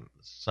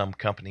 Some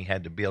company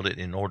had to build it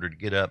in order to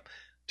get up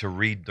to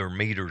read their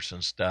meters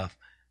and stuff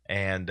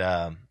and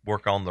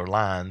work on their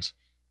lines.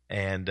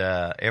 And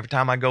every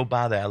time I go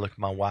by there, I look at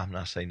my wife and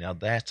I say, now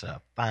that's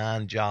a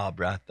fine job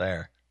right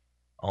there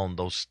on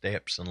those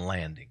steps and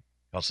landing.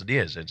 Because it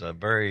is. It's a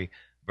very,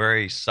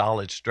 very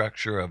solid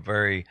structure, a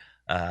very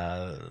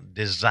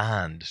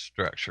designed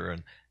structure.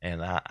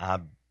 And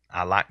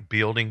I like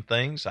building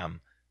things.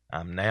 I'm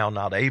now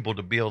not able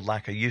to build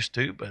like I used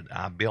to, but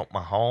I built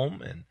my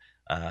home and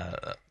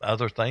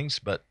other things.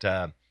 But,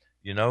 I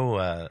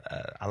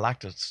like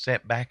to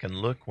sit back and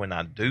look when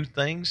I do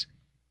things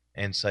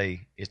and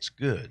say, it's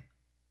good.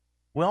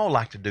 We all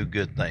like to do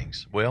good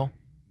things. Well,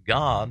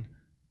 God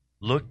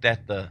looked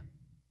at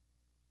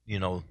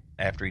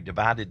after he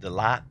divided the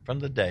light from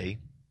the day,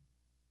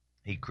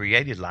 he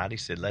created light. He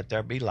said, let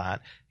there be light.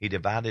 He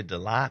divided the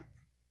light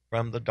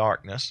from the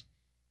darkness.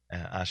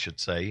 I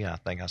should say, I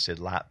think I said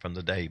light from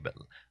the day, but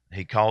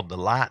he called the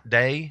light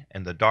day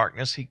and the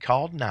darkness he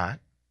called night.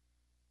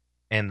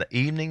 And the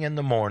evening and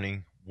the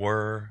morning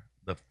were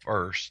the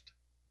first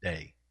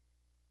day.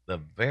 The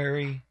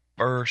very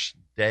first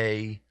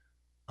day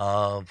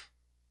of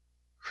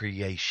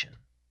creation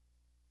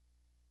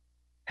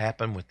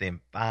happened within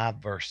 5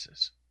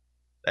 verses.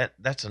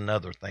 That's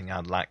another thing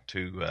I'd like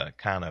to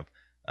kind of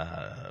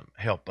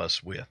help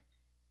us with.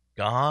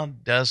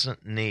 God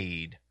doesn't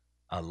need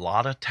a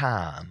lot of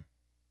time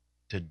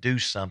to do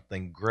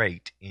something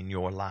great in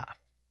your life.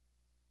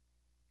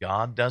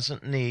 God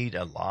doesn't need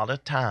a lot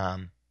of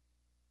time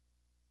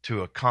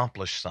to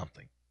accomplish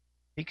something.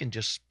 He can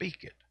just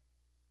speak it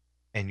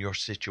and your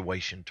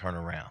situation turn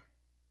around.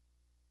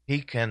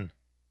 He can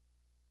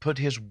put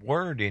his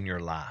word in your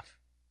life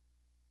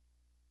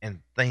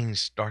and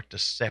things start to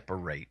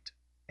separate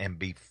and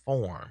be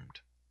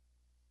formed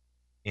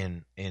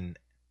and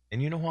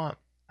you know what?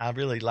 I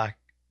really like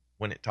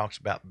when it talks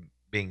about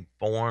being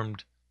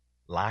formed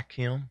like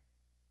him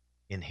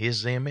in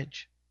his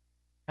image.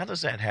 How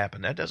does that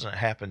happen? That doesn't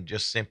happen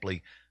just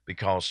simply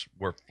because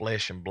we're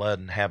flesh and blood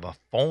and have a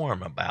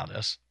form about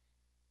us.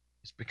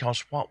 It's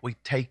because what we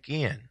take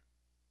in,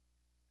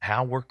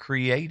 how we're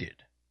created.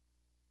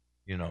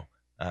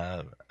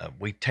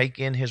 We take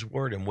in his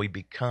word and we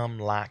become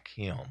like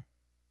him.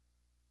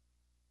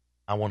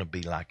 I want to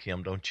be like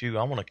him, don't you?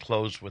 I want to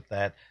close with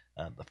that.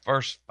 The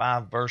first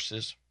 5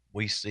 verses,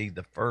 we see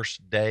the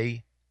first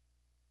day,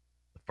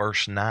 the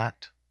first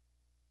night,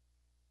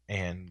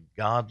 and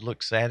God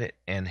looks at it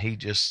and he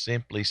just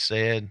simply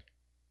said,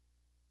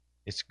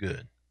 it's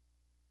good.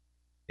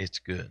 It's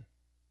good.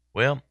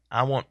 Well,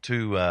 I want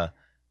to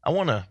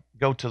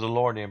go to the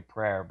Lord in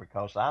prayer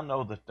because I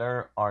know that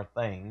there are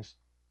things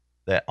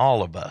that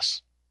all of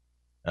us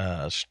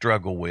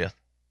struggle with.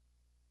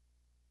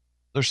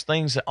 There's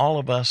things that all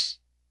of us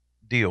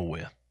deal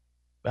with.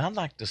 But I'd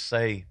like to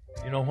say,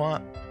 you know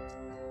what?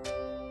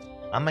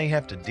 I may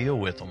have to deal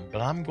with them,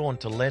 but I'm going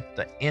to let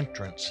the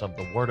entrance of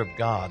the Word of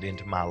God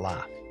into my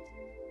life.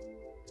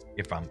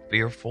 If I'm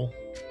fearful,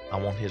 I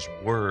want his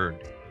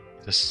Word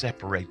to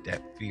separate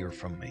that fear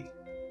from me.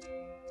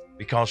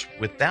 Because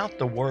without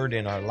the Word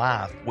in our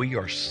life, we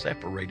are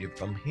separated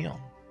from him.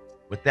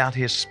 Without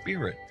his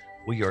Spirit,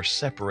 we are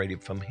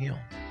separated from him.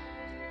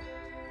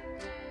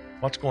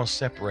 What's going to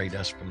separate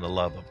us from the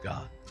love of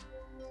God?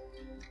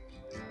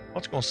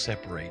 What's going to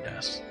separate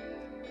us?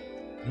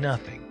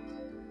 Nothing.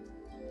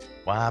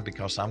 Why?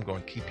 Because I'm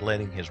going to keep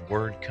letting his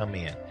word come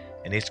in,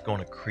 and it's going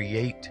to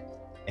create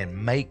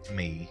and make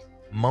me,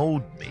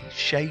 mold me,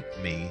 shape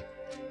me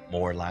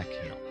more like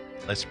him.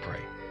 Let's pray.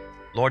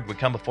 Lord, we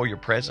come before your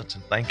presence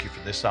and thank you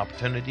for this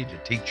opportunity to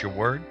teach your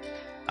word.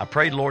 I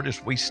pray, Lord,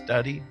 as we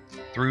study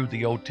through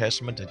the Old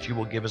Testament, that you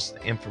will give us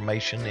the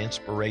information,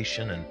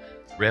 inspiration, and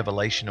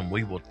revelation, and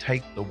we will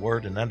take the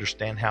word and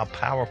understand how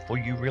powerful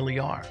you really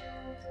are.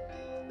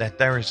 That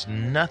there is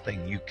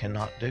nothing you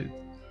cannot do.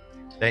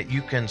 That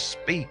you can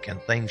speak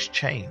and things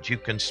change. You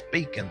can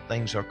speak and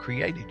things are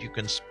created. You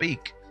can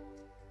speak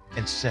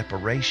and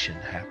separation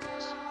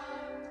happens.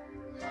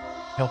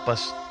 Help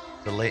us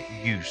to let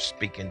you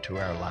speak into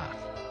our life.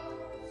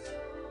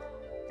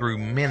 Through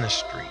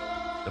ministry,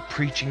 the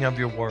preaching of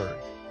your word,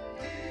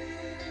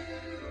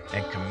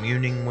 and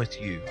communing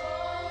with you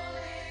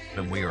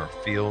when we are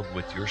filled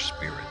with your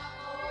Spirit.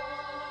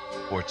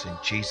 For it's in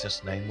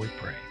Jesus' name we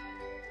pray.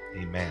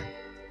 Amen.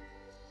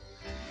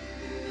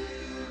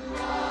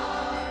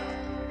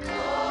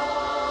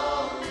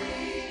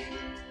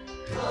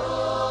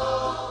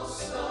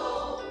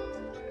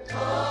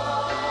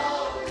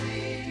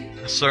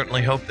 I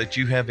certainly hope that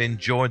you have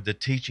enjoyed the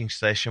teaching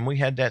session. We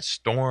had that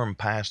storm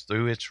pass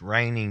through. It's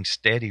raining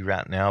steady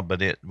right now,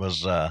 but it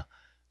was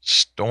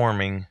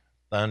storming,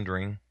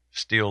 thundering,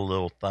 still a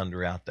little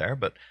thunder out there.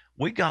 But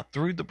we got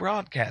through the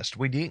broadcast.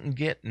 We didn't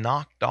get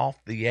knocked off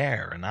the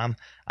air, and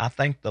I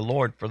thank the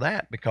Lord for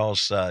that,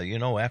 because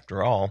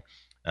after all,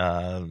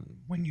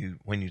 when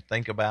you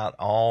think about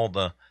all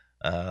the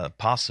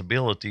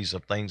possibilities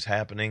of things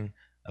happening,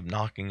 of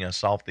knocking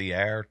us off the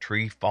air,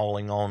 tree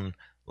falling on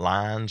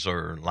lines,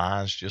 or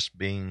lines just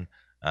being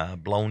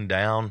blown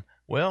down,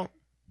 well,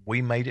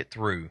 we made it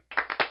through.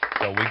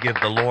 So we give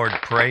the Lord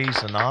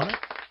praise and honor.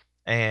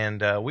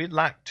 And we'd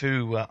like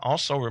to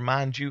also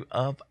remind you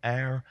of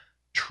our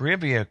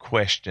trivia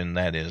question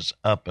that is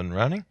up and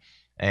running.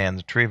 And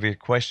the trivia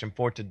question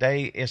for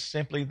today is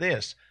simply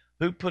this: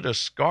 who put a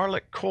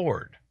scarlet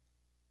cord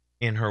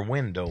in her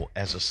window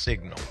as a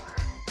signal?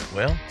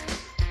 Well,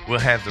 we'll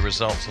have the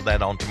results of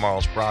that on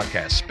tomorrow's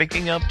broadcast.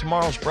 Speaking of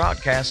tomorrow's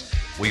broadcast,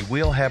 we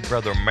will have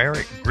Brother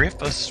Merrick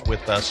Griffiths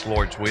with us,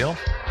 Lord's will,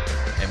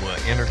 and we'll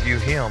interview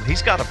him.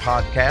 He's got a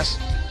podcast.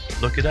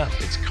 Look it up.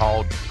 It's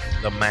called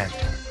The Mantle.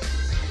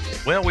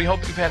 Well, we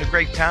hope you've had a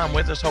great time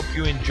with us. Hope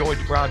you enjoyed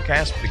the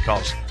broadcast,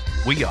 because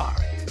we are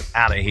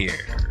out of here.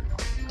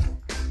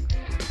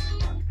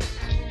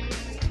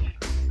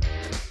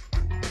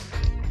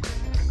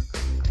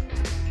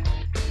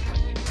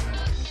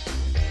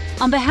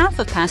 On behalf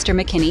of Pastor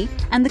McKinney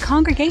and the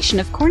congregation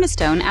of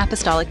Cornerstone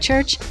Apostolic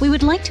Church, we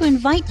would like to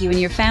invite you and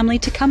your family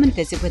to come and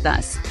visit with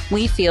us.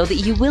 We feel that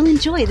you will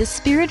enjoy the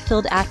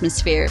Spirit-filled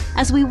atmosphere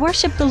as we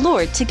worship the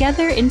Lord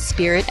together in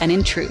spirit and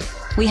in truth.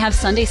 We have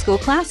Sunday school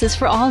classes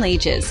for all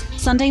ages,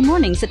 Sunday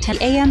mornings at 10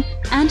 a.m.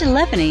 and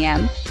 11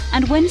 a.m.,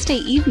 and Wednesday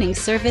evening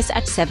service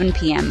at 7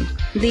 p.m.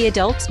 The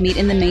adults meet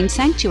in the main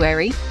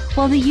sanctuary,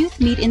 while the youth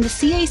meet in the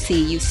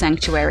CAC Youth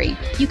Sanctuary.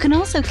 You can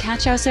also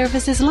catch our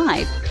services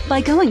live by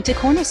going to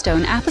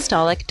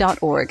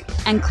cornerstoneapostolic.org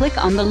and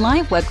click on the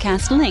live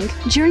webcast link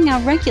during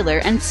our regular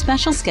and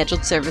special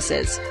scheduled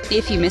services.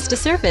 If you missed a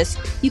service,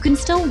 you can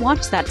still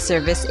watch that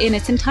service in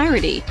its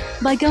entirety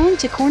by going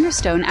to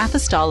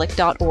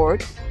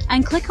cornerstoneapostolic.org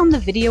and click on the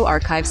video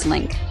archives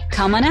link.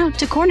 Come on out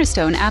to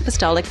Cornerstone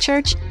Apostolic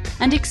Church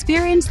and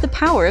experience the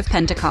power of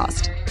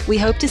Pentecost. We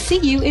hope to see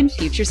you in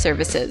future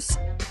services.